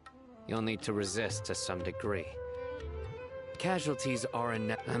 you'll need to resist to some degree. Casualties are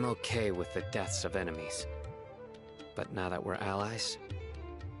I'm okay with the deaths of enemies. But now that we're allies,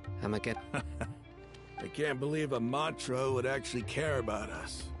 I'm again. I can't believe a Matra would actually care about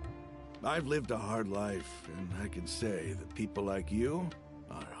us. I've lived a hard life, and I can say that people like you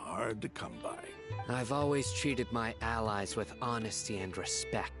are hard to come by. I've always treated my allies with honesty and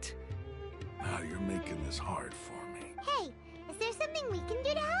respect. Now you're making this hard for me. Hey, is there something we can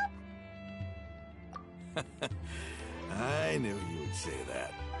do to help? I knew you would say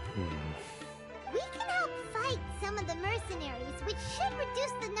that. We can help fight some of the mercenaries, which should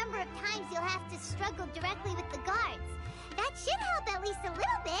reduce the number of times you'll have to struggle directly with the guards. That should help at least a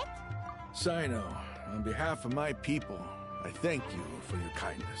little bit. Sino, on behalf of my people, I thank you for your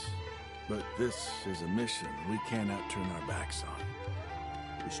kindness. But this is a mission we cannot turn our backs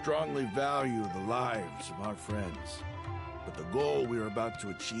on. We strongly value the lives of our friends, but the goal we are about to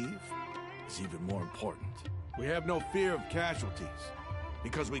achieve is even more important. We have no fear of casualties,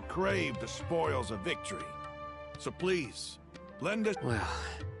 because we crave the spoils of victory. So please, lend us— Well,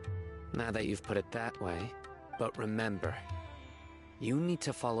 now that you've put it that way, but remember, you need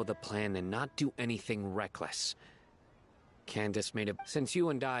to follow the plan and not do anything reckless. Candace made a— Since you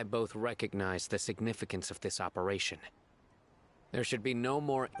and I both recognize the significance of this operation, there should be no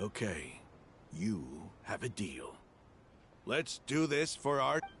more— Okay, you have a deal. Let's do this for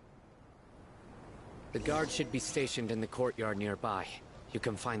our— The guards should be stationed in the courtyard nearby. You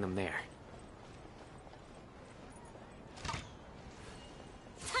can find them there.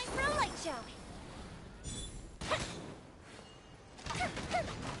 Time for a light show!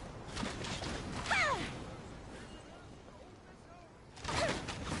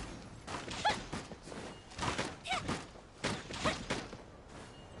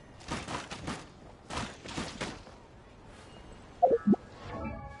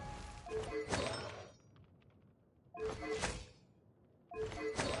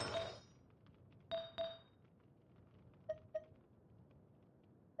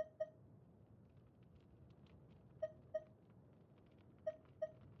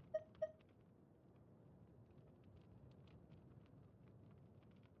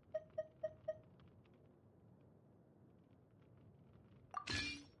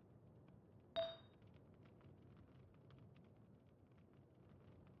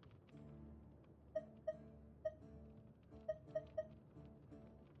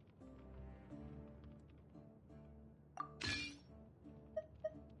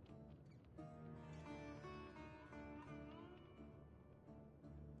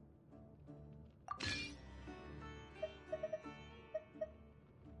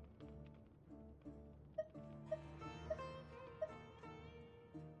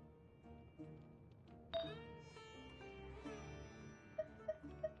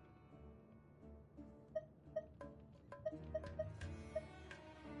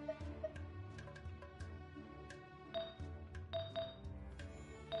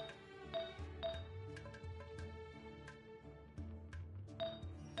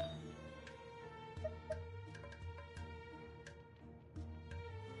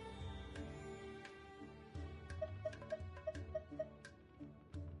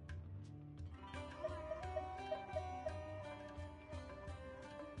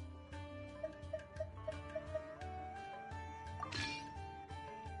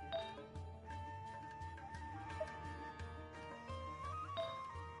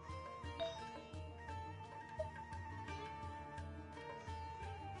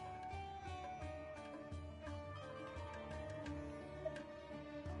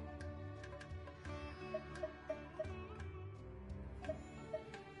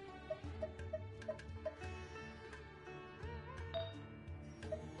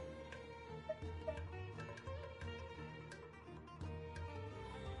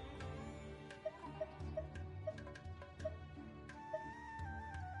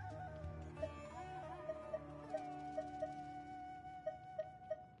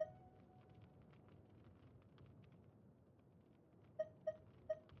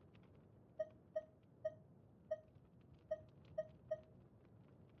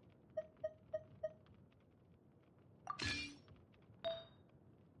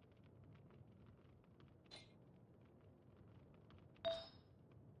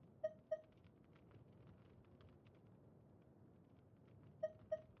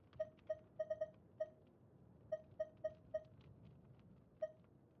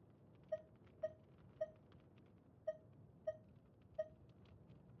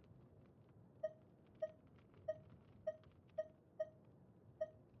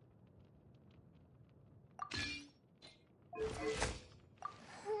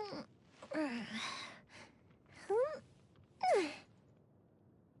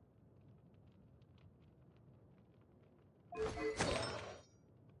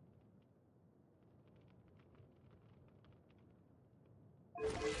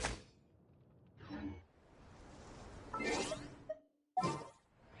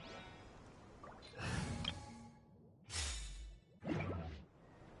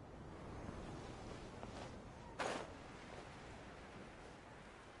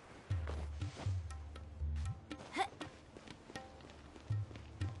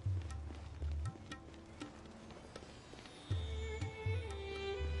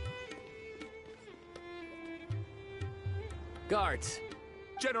 Guards!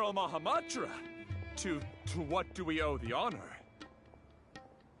 General Mahamatra! To what do we owe the honor?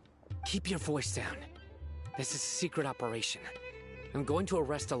 Keep your voice down. This is a secret operation. I'm going to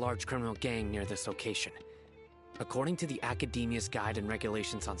arrest a large criminal gang near this location. According to the Academia's Guide and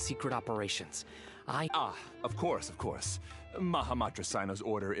Regulations on Secret Operations, of course. Mahamatra Sino's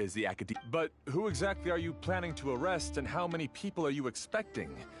order is the Academia. But who exactly are you planning to arrest, and how many people are you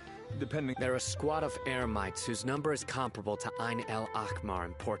expecting? Depending... They're a squad of eremites whose number is comparable to Ain el Akmar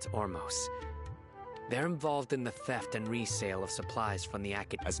in Port Ormos. They're involved in the theft and resale of supplies from the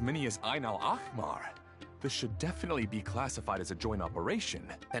Academia. As many as Ain el Akmar? This should definitely be classified as a joint operation.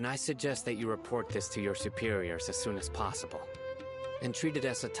 Then I suggest that you report this to your superiors as soon as possible. And treat it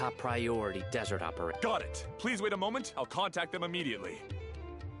as a top priority desert operation. Got it. Please wait a moment. I'll contact them immediately.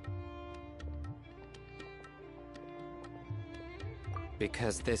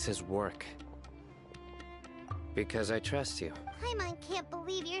 Because this is work. Because I trust you. Paimon can't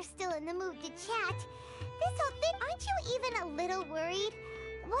believe you're still in the mood to chat. This whole thing, aren't you even a little worried?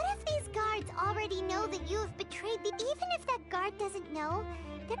 What if these guards already know that you have betrayed the... Even if that guard doesn't know...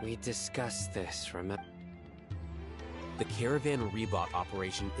 We discussed this, remember? The Caravan Rebot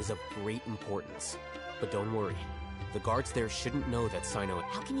operation is of great importance. But don't worry. The guards there shouldn't know that Sino...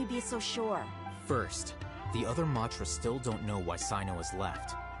 How can you be so sure? First, the other Matra still don't know why Sino has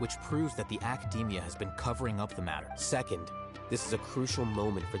left, which proves that the Academia has been covering up the matter. Second, this is a crucial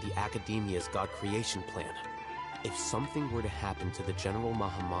moment for the Academia's God creation plan. If something were to happen to the General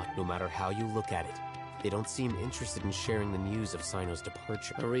Mahamat, no matter how you look at it, they don't seem interested in sharing the news of Sino's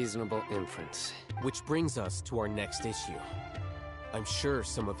departure. A reasonable inference. Which brings us to our next issue. I'm sure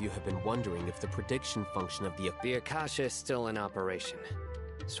some of you have been wondering if the prediction function of the... The Akasha is still in operation,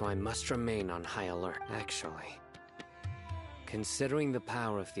 so I must remain on high alert. Actually, considering the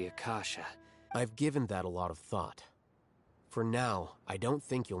power of the Akasha... I've given that a lot of thought. For now, I don't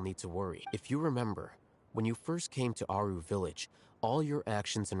think you'll need to worry. If you remember, when you first came to Aru Village, all your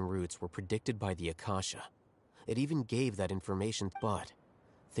actions and routes were predicted by the Akasha. It even gave that information, but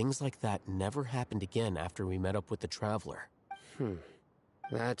things like that never happened again after we met up with the Traveler.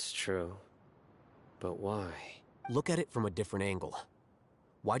 That's true. But why? Look at it from a different angle.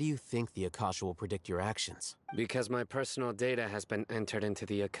 Why do you think the Akasha will predict your actions? Because my personal data has been entered into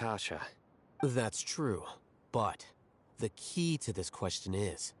the Akasha. That's true, but the key to this question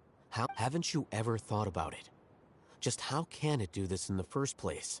is, haven't you ever thought about it? Just how can it do this in the first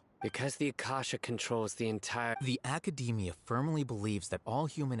place? Because the Akasha controls the entire... The Academia firmly believes that all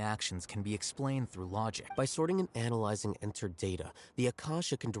human actions can be explained through logic. By sorting and analyzing entered data, the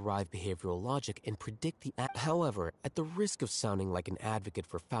Akasha can derive behavioral logic and predict the... However, at the risk of sounding like an advocate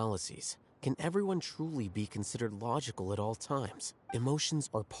for fallacies, can everyone truly be considered logical at all times?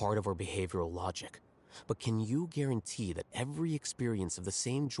 Emotions are part of our behavioral logic. But can you guarantee that every experience of the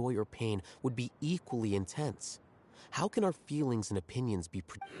same joy or pain would be equally intense? How can our feelings and opinions be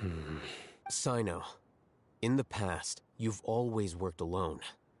Sino, in the past, you've always worked alone.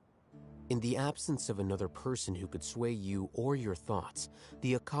 In the absence of another person who could sway you or your thoughts,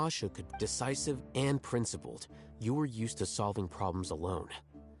 the Akasha could be decisive and principled. You were used to solving problems alone.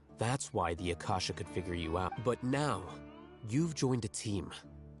 That's why the Akasha could figure you out. But now, you've joined a team.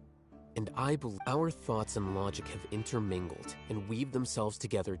 And I believe our thoughts and logic have intermingled and weaved themselves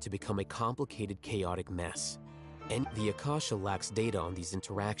together to become a complicated, chaotic mess. And the Akasha lacks data on these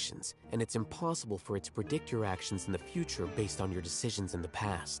interactions, and it's impossible for it to predict your actions in the future based on your decisions in the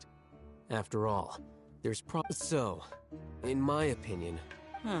past. After all, there's So, in my opinion...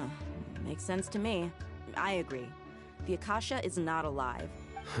 Makes sense to me. I agree. The Akasha is not alive.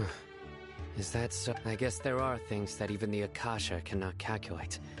 Is that so? I guess there are things that even the Akasha cannot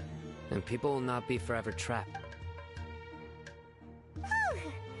calculate. And people will not be forever trapped.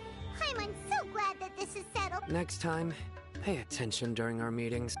 I'm so glad that this is settled. Next time, pay attention during our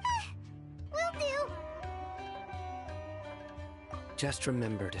meetings. Will do. Just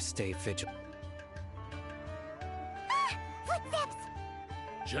remember to stay vigilant. Footsteps!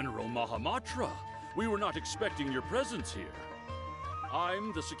 General Mahamatra, we were not expecting your presence here.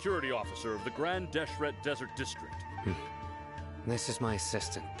 I'm the security officer of the Grand Deshret Desert District. This is my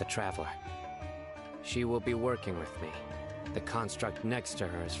assistant, the Traveler. She will be working with me. The construct next to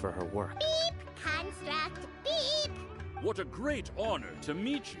her is for her work. Beep! Construct, beep! What a great honor to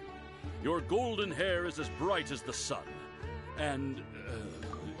meet you. Your golden hair is as bright as the sun. And,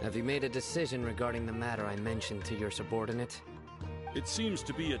 Have you made a decision regarding the matter I mentioned to your subordinate? it seems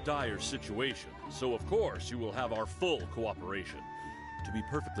to be a dire situation, so of course you will have our full cooperation. To be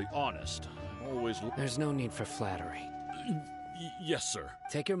perfectly honest, I'm always... There's no need for flattery. Yes, sir.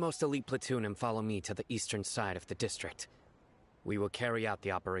 Take your most elite platoon and follow me to the eastern side of the district. We will carry out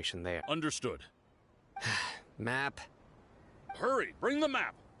the operation there. Understood. Map. Hurry, bring the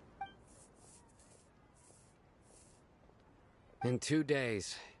map! In 2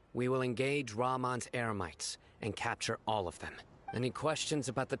 days, we will engage Rahman's Eremites and capture all of them. Any questions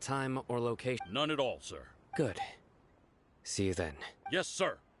about the time or location? None at all, sir. Good. See you then. Yes,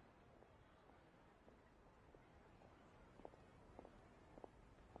 sir.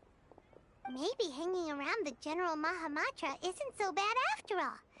 Maybe hanging around the General Mahamatra isn't so bad after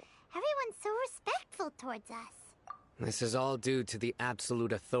all. Everyone's so respectful towards us. This is all due to the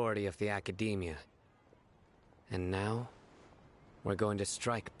absolute authority of the Academia. And now, we're going to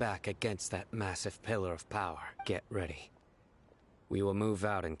strike back against that massive pillar of power. Get ready. We will move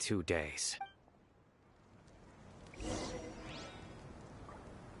out in 2 days.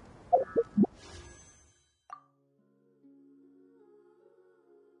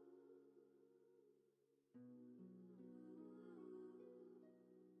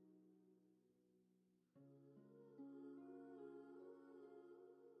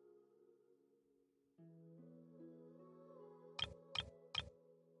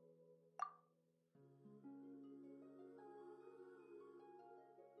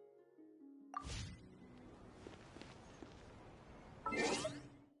 It's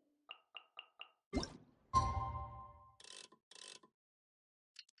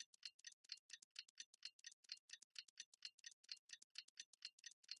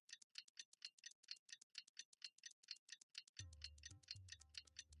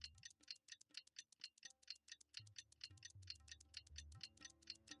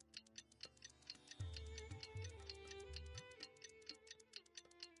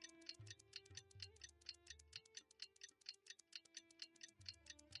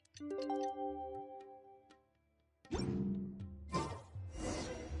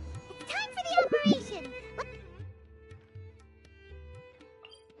time for the operation!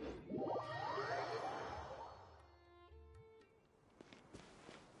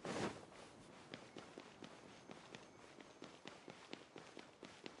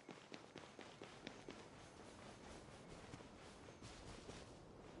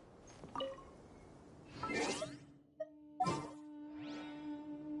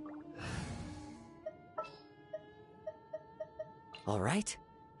 All right,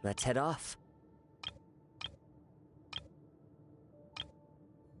 let's head off.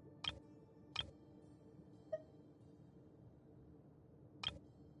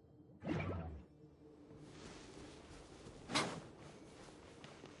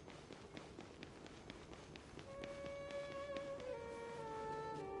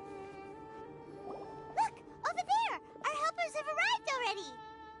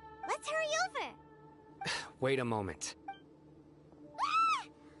 Wait a moment.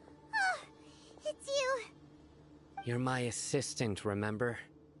 It's you. You're my assistant, remember?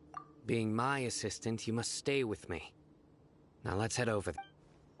 Being my assistant, you must stay with me. Now let's head over.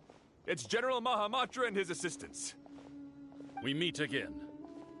 It's General Mahamatra and his assistants. We meet again.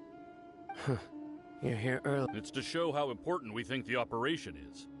 You're here early. It's to show how important we think the operation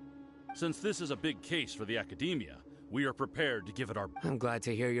is. Since this is a big case for the Academia, we are prepared to give it our... I'm glad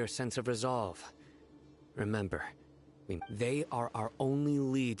to hear your sense of resolve. Remember, they are our only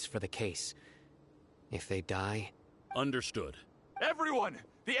leads for the case. If they die... Understood. Everyone!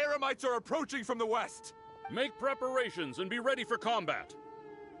 The Eremites are approaching from the west! Make preparations and be ready for combat.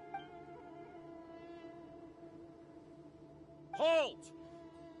 Halt!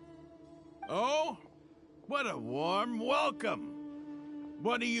 Oh? What a warm welcome!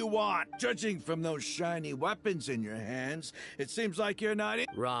 What do you want? Judging from those shiny weapons in your hands, it seems like you're not in...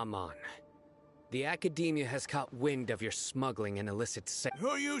 Rahman, the Academia has caught wind of your smuggling and illicit sale. Who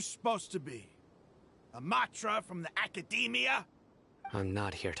are you supposed to be? A Matra from the Academia? I'm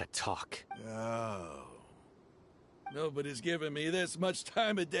not here to talk. Oh. Nobody's given me this much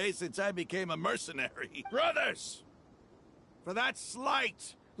time of day since I became a mercenary. Brothers! For that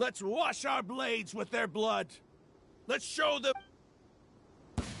slight, let's wash our blades with their blood. Let's show them...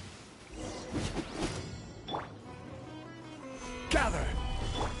 Gather!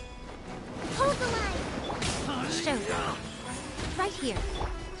 Hold the line! Show them. Right here.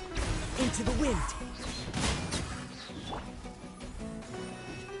 Into the wind.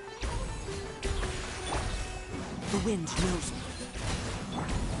 The wind knows me.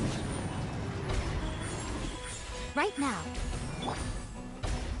 Right now.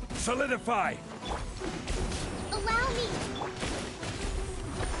 Solidify! Allow me!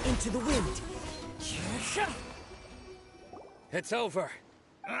 Into the wind. It's over.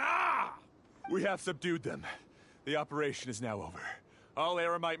 Ah! We have subdued them. The operation is now over. All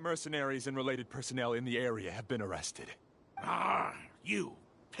Eremite mercenaries and related personnel in the area have been arrested. Ah, you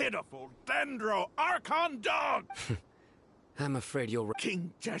pitiful Dendro Archon dog! I'm afraid you'll...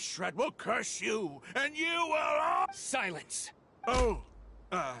 King Deshret will curse you, and you will all... Silence! Oh,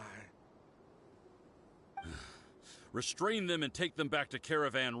 Restrain them and take them back to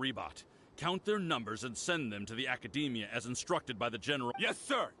Caravan Rebot. Count their numbers and send them to the Academia as instructed by the General. Yes,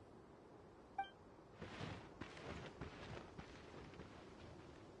 sir!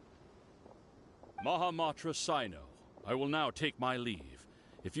 Mahamatra Sino, I will now take my leave.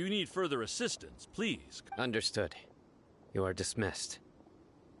 If you need further assistance, please... Understood. You are dismissed.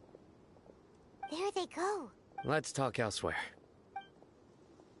 There they go. Let's talk elsewhere.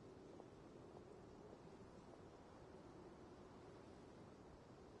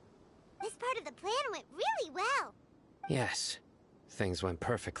 This part of the plan went really well. Yes. Things went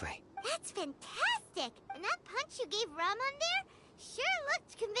perfectly. That's fantastic! And that punch you gave Ramon there sure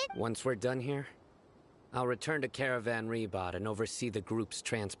looked convincing. Once we're done here, I'll return to Caravan Rebot and oversee the group's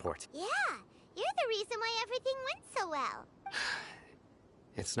transport. Yeah, you're the reason why everything went so well.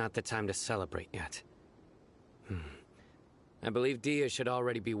 It's not the time to celebrate yet. I believe Dia should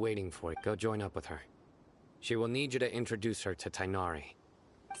already be waiting for it. Go join up with her. She will need you to introduce her to Tainari.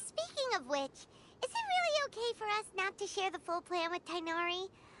 Speaking of which, is it really okay for us not to share the full plan with Tainari?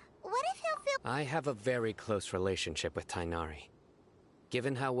 What if he'll feel... I have a very close relationship with Tainari.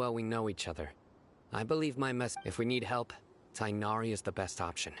 Given how well we know each other, I believe my if we need help, Tainari is the best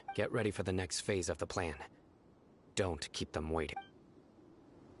option. Get ready for the next phase of the plan. Don't keep them waiting.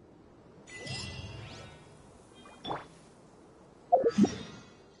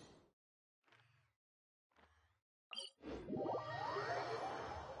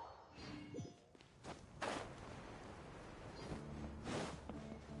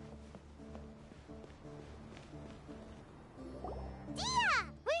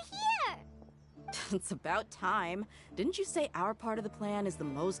 It's about time. Didn't you say our part of the plan is the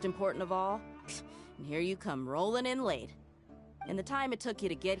most important of all? And here you come rolling in late. In the time it took you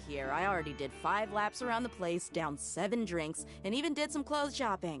to get here, I already did 5 laps around the place, downed 7 drinks, and even did some clothes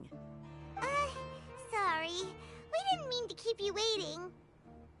shopping. Sorry. We didn't mean to keep you waiting.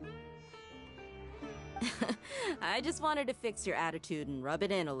 I just wanted to fix your attitude and rub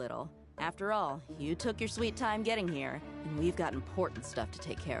it in a little. After all, you took your sweet time getting here, and we've got important stuff to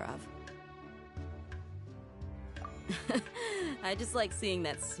take care of. I just like seeing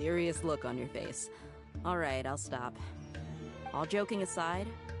that serious look on your face. Alright, I'll stop. All joking aside,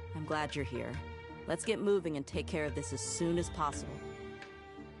 I'm glad you're here. Let's get moving and take care of this as soon as possible.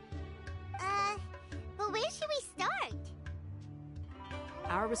 But where should we start?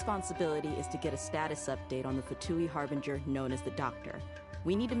 Our responsibility is to get a status update on the Fatui Harbinger known as the Doctor.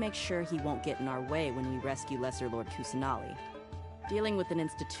 We need to make sure he won't get in our way when we rescue Lesser Lord Kusanali. Dealing with an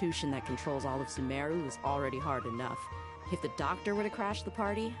institution that controls all of Sumeru is already hard enough. If the Doctor were to crash the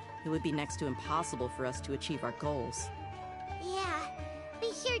party, it would be next to impossible for us to achieve our goals. Yeah,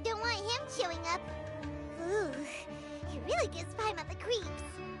 we sure don't want him showing up. Ooh, it really gives Paimon the creeps.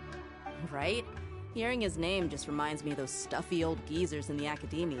 Right? Hearing his name just reminds me of those stuffy old geezers in the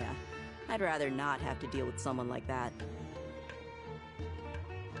Academia. I'd rather not have to deal with someone like that.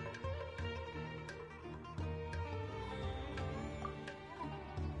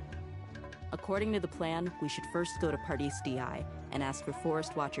 According to the plan, we should first go to Pardis Di and ask for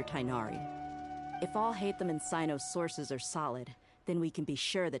Forest Watcher Tainari. If all Hatham and Sino's sources are solid, then we can be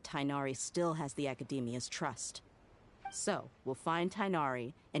sure that Tainari still has the Academia's trust. So, we'll find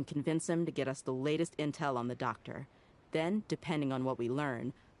Tainari and convince him to get us the latest intel on the Doctor. Then, depending on what we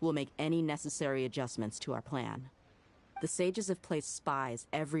learn, we'll make any necessary adjustments to our plan. The sages have placed spies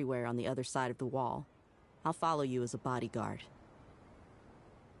everywhere on the other side of the wall. I'll follow you as a bodyguard.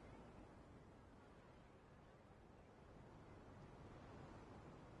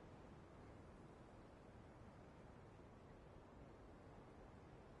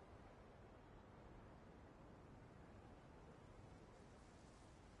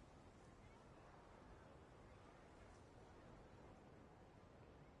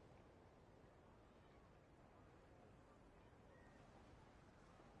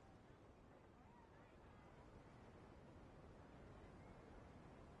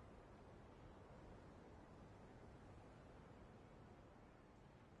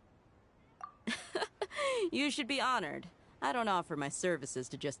 You should be honored. I don't offer my services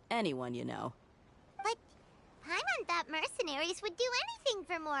to just anyone, you know. But Paimon thought mercenaries would do anything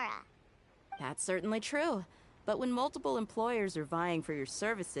for Mora. That's certainly true. But when multiple employers are vying for your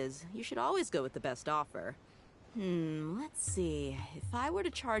services, you should always go with the best offer. Let's see. If I were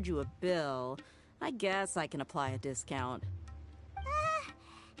to charge you a bill, I guess I can apply a discount. How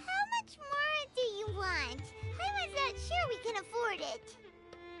much more do you want? Paimon's not sure we can afford it.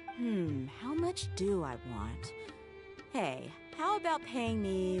 How much do I want? Hey, how about paying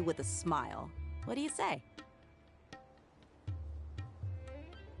me with a smile? What do you say?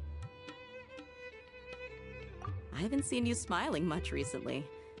 I haven't seen you smiling much recently.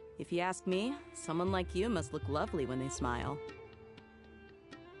 If you ask me, someone like you must look lovely when they smile.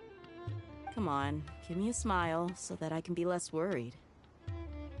 Come on, give me a smile so that I can be less worried.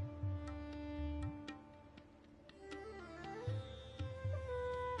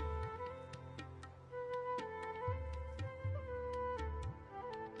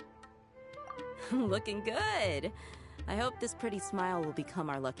 Looking good! I hope this pretty smile will become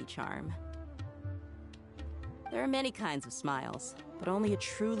our lucky charm. There are many kinds of smiles, but only a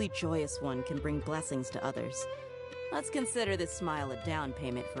truly joyous one can bring blessings to others. Let's consider this smile a down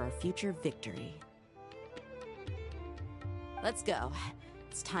payment for our future victory. Let's go.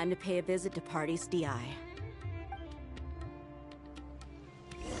 It's time to pay a visit to Party's DI.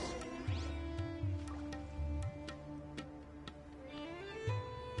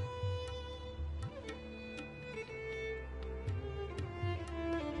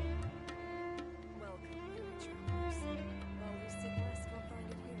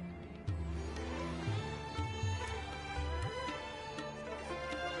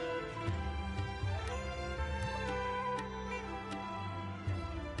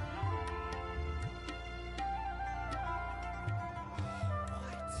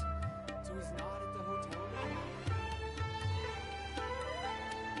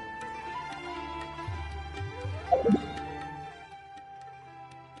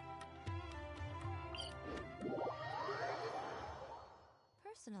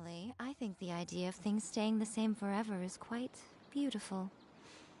 Personally, I think the idea of things staying the same forever is quite beautiful.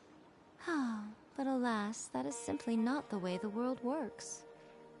 But alas, that is simply not the way the world works.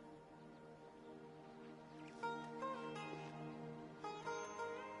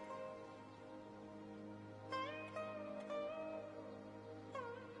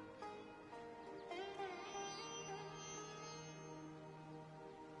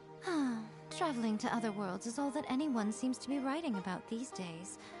 Traveling to other worlds is all that anyone seems to be writing about these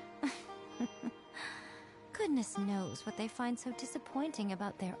days. Goodness knows what they find so disappointing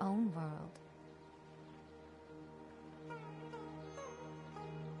about their own world.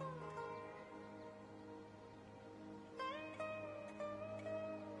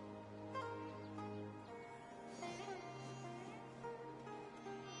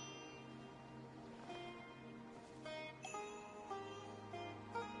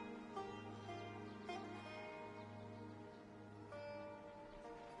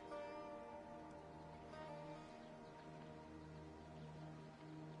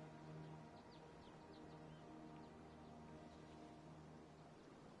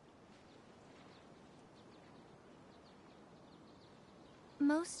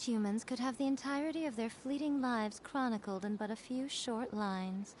 Most humans could have the entirety of their fleeting lives chronicled in but a few short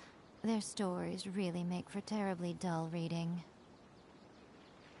lines. Their stories really make for terribly dull reading.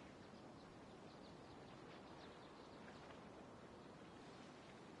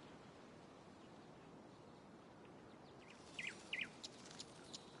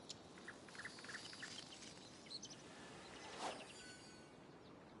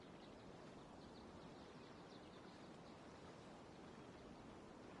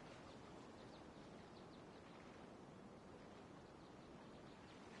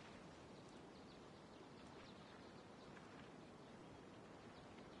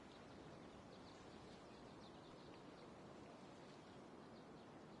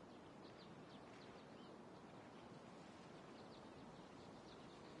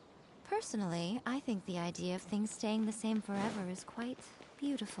 Personally, I think the idea of things staying the same forever is quite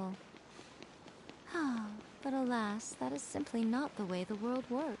beautiful. But alas, that is simply not the way the world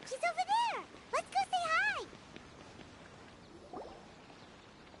works. He's over there! Let's go say hi!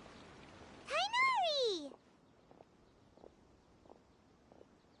 Tainari!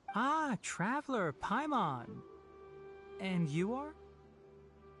 Ah, Traveler, Paimon. And you are?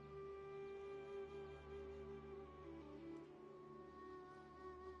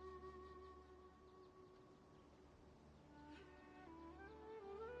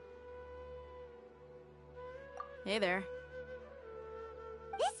 Hey there.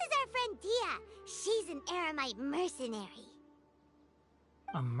 This is our friend idea. She's an Aramite mercenary.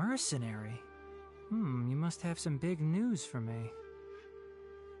 A mercenary? You must have some big news for me.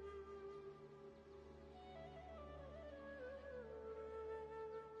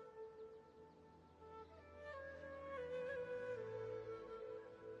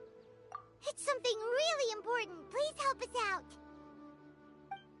 It's something really important. Please help us out.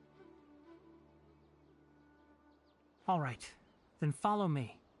 All right, then follow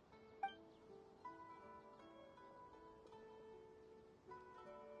me.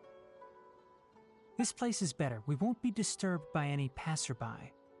 This place is better. We won't be disturbed by any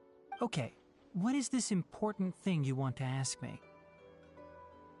passerby. Okay, what is this important thing you want to ask me?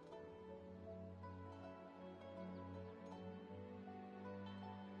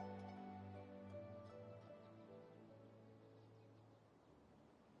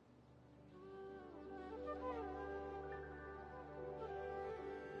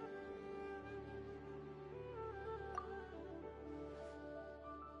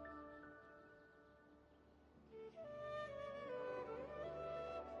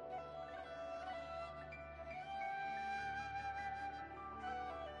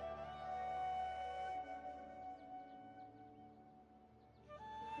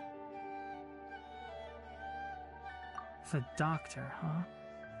 The doctor, huh?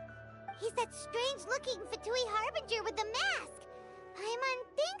 He's that strange-looking Fatui Harbinger with the mask. Paimon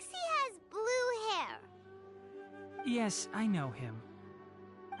thinks he has blue hair. Yes, I know him.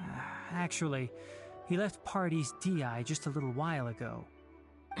 Actually, he left Party's DI just a little while ago.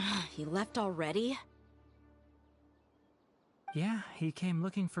 He left already? Yeah, he came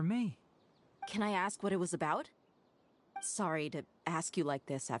looking for me. Can I ask what it was about? Sorry to ask you like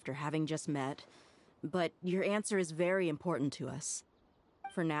this after having just met, but your answer is very important to us.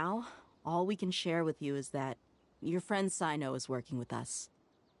 For now, all we can share with you is that your friend Sino is working with us.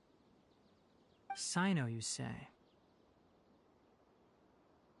 Sino, you say?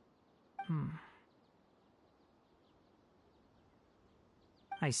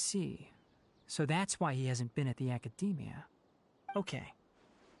 I see. So that's why he hasn't been at the academia. Okay.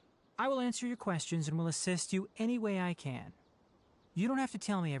 I will answer your questions and will assist you any way I can. You don't have to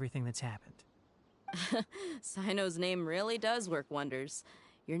tell me everything that's happened. Sino's name really does work wonders.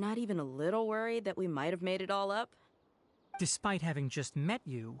 You're not even a little worried that we might have made it all up? Despite having just met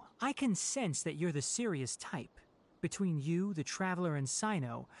you, I can sense that you're the serious type. Between you, the Traveler, and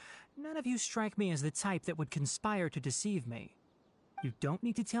Sino, none of you strike me as the type that would conspire to deceive me. You don't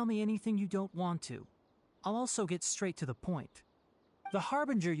need to tell me anything you don't want to. I'll also get straight to the point. The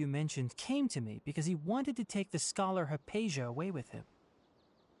Harbinger you mentioned came to me because he wanted to take the scholar Hypatia away with him.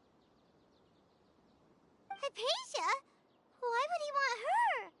 Hypatia? Why would he want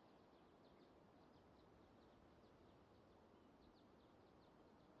her?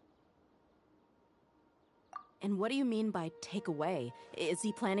 And what do you mean by take away? Is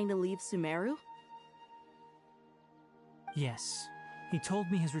he planning to leave Sumeru? Yes. He told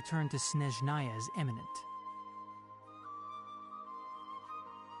me his return to Snezhnaya is imminent.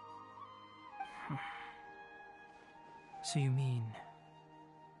 So you mean...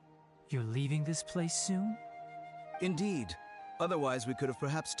 you're leaving this place soon? Indeed. Otherwise, we could have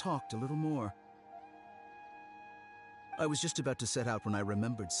perhaps talked a little more. I was just about to set out when I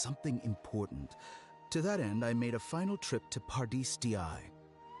remembered something important. To that end, I made a final trip to Pardis DI.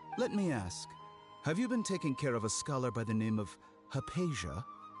 Let me ask, have you been taking care of a scholar by the name of Hypatia?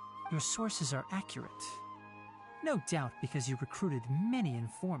 Your sources are accurate. No doubt because you recruited many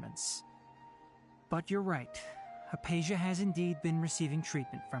informants. But you're right. Hypatia has indeed been receiving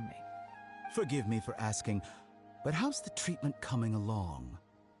treatment from me. Forgive me for asking, but how's the treatment coming along?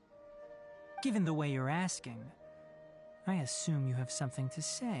 Given the way you're asking, I assume you have something to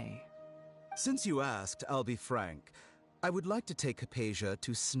say. Since you asked, I'll be frank. I would like to take Hypatia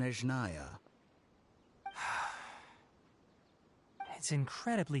to Snezhnaya. It's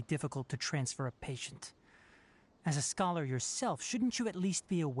incredibly difficult to transfer a patient. As a scholar yourself, shouldn't you at least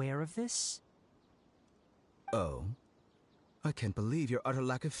be aware of this? Oh? I can't believe your utter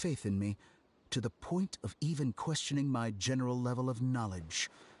lack of faith in me, to the point of even questioning my general level of knowledge.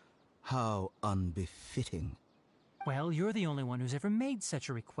 How unbefitting. Well, you're the only one who's ever made such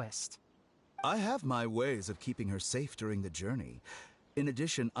a request. I have my ways of keeping her safe during the journey. In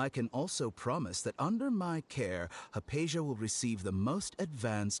addition, I can also promise that under my care, Hypatia will receive the most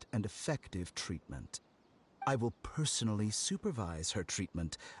advanced and effective treatment. I will personally supervise her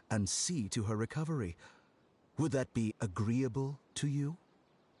treatment and see to her recovery. Would that be agreeable to you?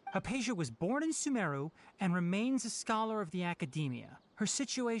 Hypatia was born in Sumeru and remains a scholar of the academia. Her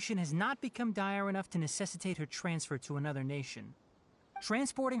situation has not become dire enough to necessitate her transfer to another nation.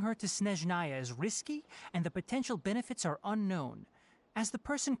 Transporting her to Snezhnaya is risky, and the potential benefits are unknown. As the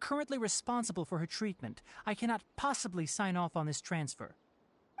person currently responsible for her treatment, I cannot possibly sign off on this transfer.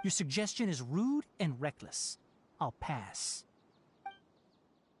 Your suggestion is rude and reckless. I'll pass.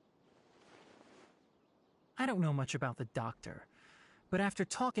 I don't know much about the doctor, but after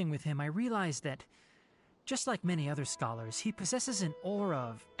talking with him, I realized that, just like many other scholars, he possesses an aura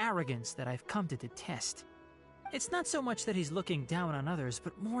of arrogance that I've come to detest. It's not so much that he's looking down on others,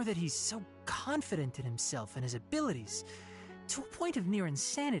 but more that he's so confident in himself and his abilities, to a point of near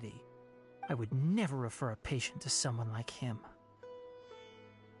insanity. I would never refer a patient to someone like him.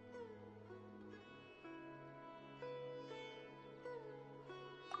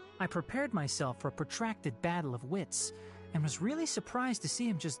 I prepared myself for a protracted battle of wits, and was really surprised to see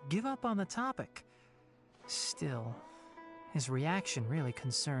him just give up on the topic. Still, his reaction really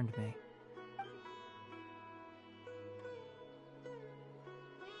concerned me.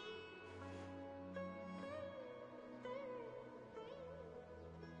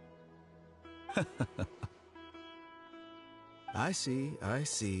 I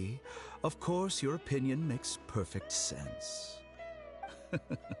see. Of course, your opinion makes perfect sense.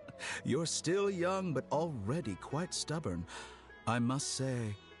 You're still young, but already quite stubborn. I must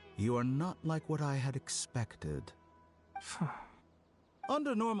say, you are not like what I had expected.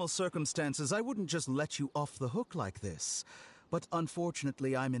 Under normal circumstances, I wouldn't just let you off the hook like this. But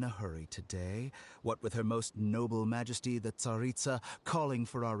unfortunately, I'm in a hurry today, what with Her Most Noble Majesty the Tsaritsa calling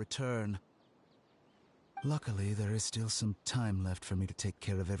for our return. Luckily, there is still some time left for me to take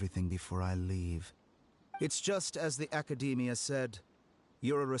care of everything before I leave. It's just as the Academia said,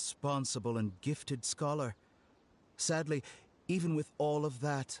 you're a responsible and gifted scholar. Sadly, even with all of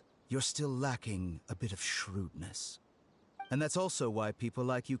that, you're still lacking a bit of shrewdness. And that's also why people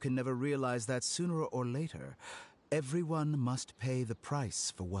like you can never realize that sooner or later, everyone must pay the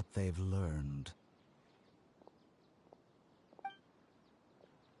price for what they've learned.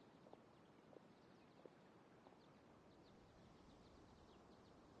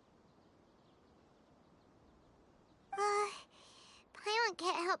 Paimon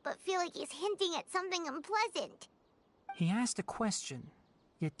can't help but feel like he's hinting at something unpleasant. He asked a question,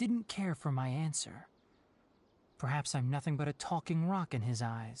 yet didn't care for my answer. Perhaps I'm nothing but a talking rock in his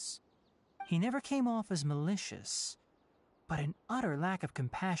eyes. He never came off as malicious, but an utter lack of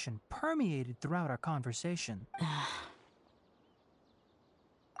compassion permeated throughout our conversation.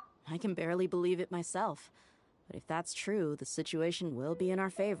 I can barely believe it myself, but if that's true, the situation will be in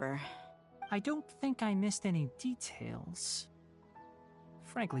our favor. I don't think I missed any details.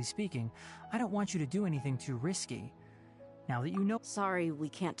 Frankly speaking, I don't want you to do anything too risky. Now that you know— Sorry we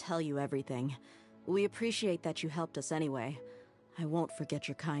can't tell you everything. We appreciate that you helped us anyway. I won't forget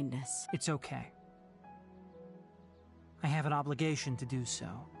your kindness. It's okay. I have an obligation to do so.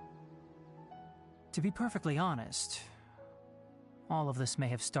 To be perfectly honest, all of this may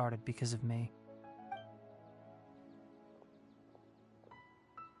have started because of me.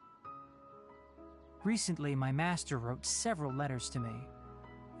 Recently, my master wrote several letters to me,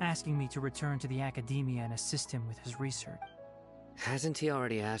 asking me to return to the Academia and assist him with his research. Hasn't he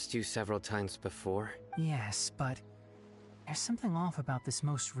already asked you several times before? Yes, but there's something off about this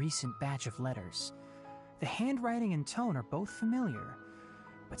most recent batch of letters. The handwriting and tone are both familiar,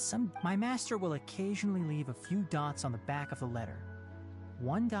 but my master will occasionally leave a few dots on the back of the letter.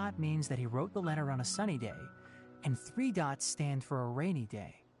 1 dot means that he wrote the letter on a sunny day, and 3 dots stand for a rainy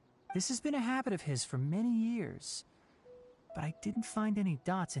day. This has been a habit of his for many years, but I didn't find any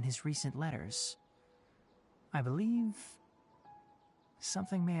dots in his recent letters. I believe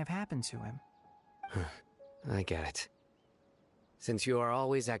something may have happened to him. I get it. Since you are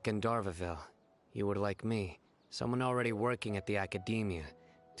always at Gandharvaville, you would like me, someone already working at the Academia,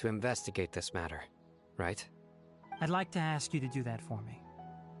 to investigate this matter, right? I'd like to ask you to do that for me.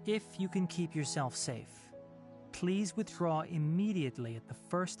 If you can keep yourself safe, please withdraw immediately at the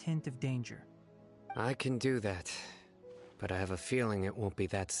first hint of danger. I can do that, but I have a feeling it won't be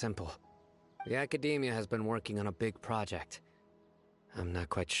that simple. The Academia has been working on a big project. I'm not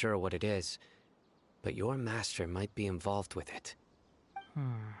quite sure what it is, but your master might be involved with it.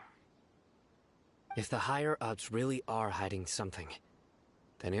 If the higher-ups really are hiding something,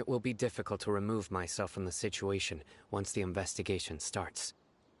 then it will be difficult to remove myself from the situation once the investigation starts.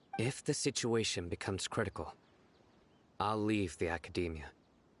 If the situation becomes critical, I'll leave the Academia.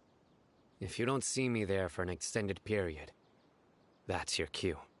 If you don't see me there for an extended period, that's your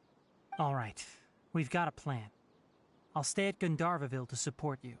cue. All right, we've got a plan. I'll stay at Gandharvaville to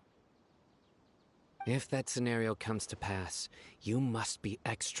support you. If that scenario comes to pass, you must be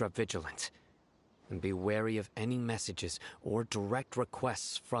extra vigilant. And be wary of any messages or direct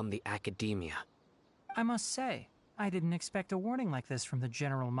requests from the Academia. I must say, I didn't expect a warning like this from the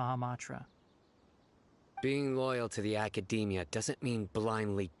General Mahamatra. Being loyal to the Academia doesn't mean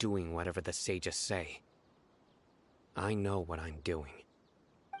blindly doing whatever the sages say. I know what I'm doing.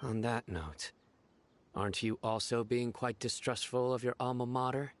 On that note, aren't you also being quite distrustful of your alma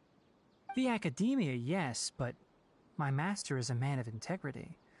mater? The Academia, yes, but my master is a man of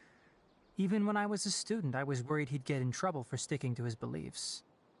integrity. Even when I was a student, I was worried he'd get in trouble for sticking to his beliefs.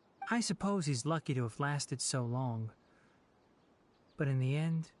 I suppose he's lucky to have lasted so long. But in the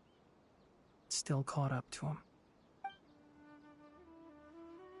end, it still caught up to him.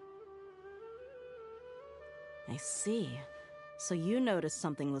 I see. So you noticed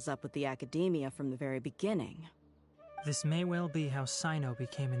something was up with the Academia from the very beginning. This may well be how Sino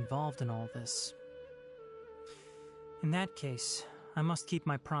became involved in all this. In that case, I must keep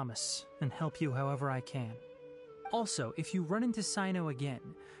my promise and help you however I can. Also, if you run into Sino again,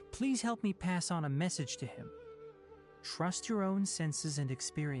 please help me pass on a message to him. Trust your own senses and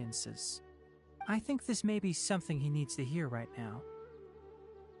experiences. I think this may be something he needs to hear right now.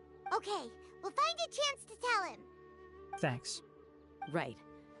 Okay, we'll find a chance to tell him. Thanks. Right.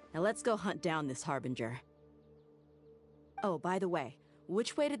 Now let's go hunt down this Harbinger. Oh, by the way,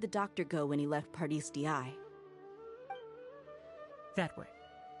 which way did the doctor go when he left Paradis DI? That way.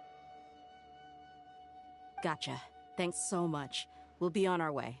 Gotcha. Thanks so much. We'll be on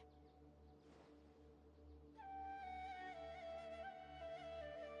our way.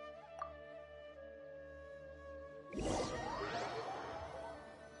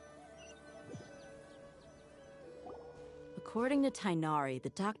 According to Tainari, the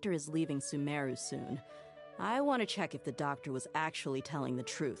doctor is leaving Sumeru soon. I want to check if the doctor was actually telling the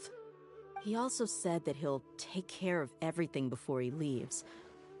truth. He also said that he'll take care of everything before he leaves.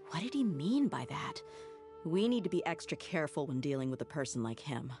 What did he mean by that? We need to be extra careful when dealing with a person like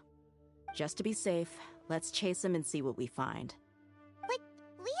him. Just to be safe, let's chase him and see what we find. But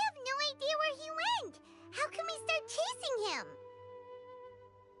we have no idea where he went! How can we start chasing him?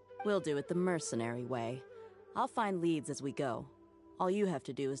 We'll do it the mercenary way. I'll find leads as we go. All you have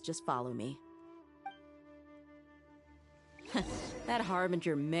to do is just follow me. That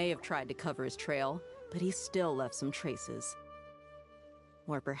Harbinger may have tried to cover his trail, but he still left some traces.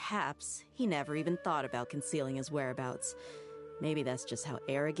 Or perhaps he never even thought about concealing his whereabouts. Maybe that's just how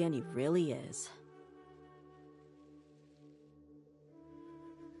arrogant he really is.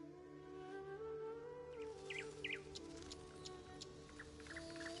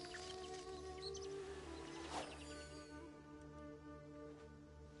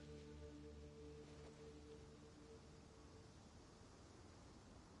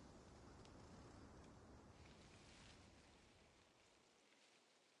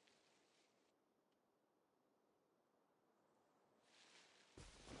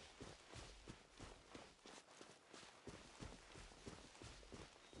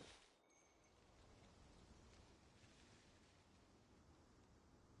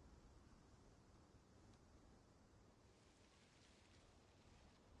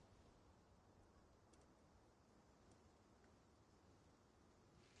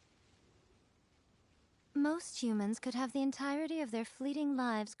 Most humans could have the entirety of their fleeting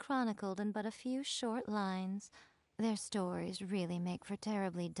lives chronicled in but a few short lines. Their stories really make for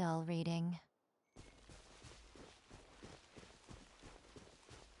terribly dull reading.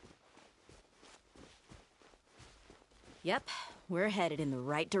 Yep, we're headed in the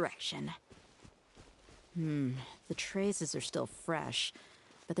right direction. The traces are still fresh,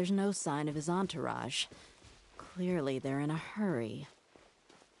 but there's no sign of his entourage. Clearly, they're in a hurry.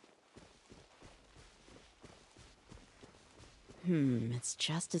 It's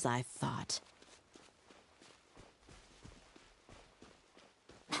just as I thought.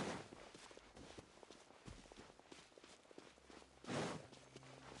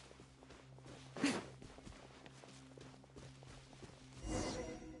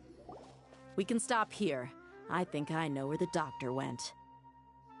 We can stop here. I think I know where the doctor went.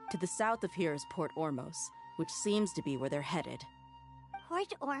 To the south of here is Port Ormos, which seems to be where they're headed.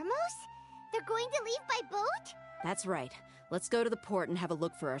 Port Ormos? They're going to leave by boat? That's right. Let's go to the port and have a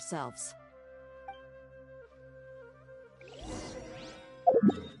look for ourselves.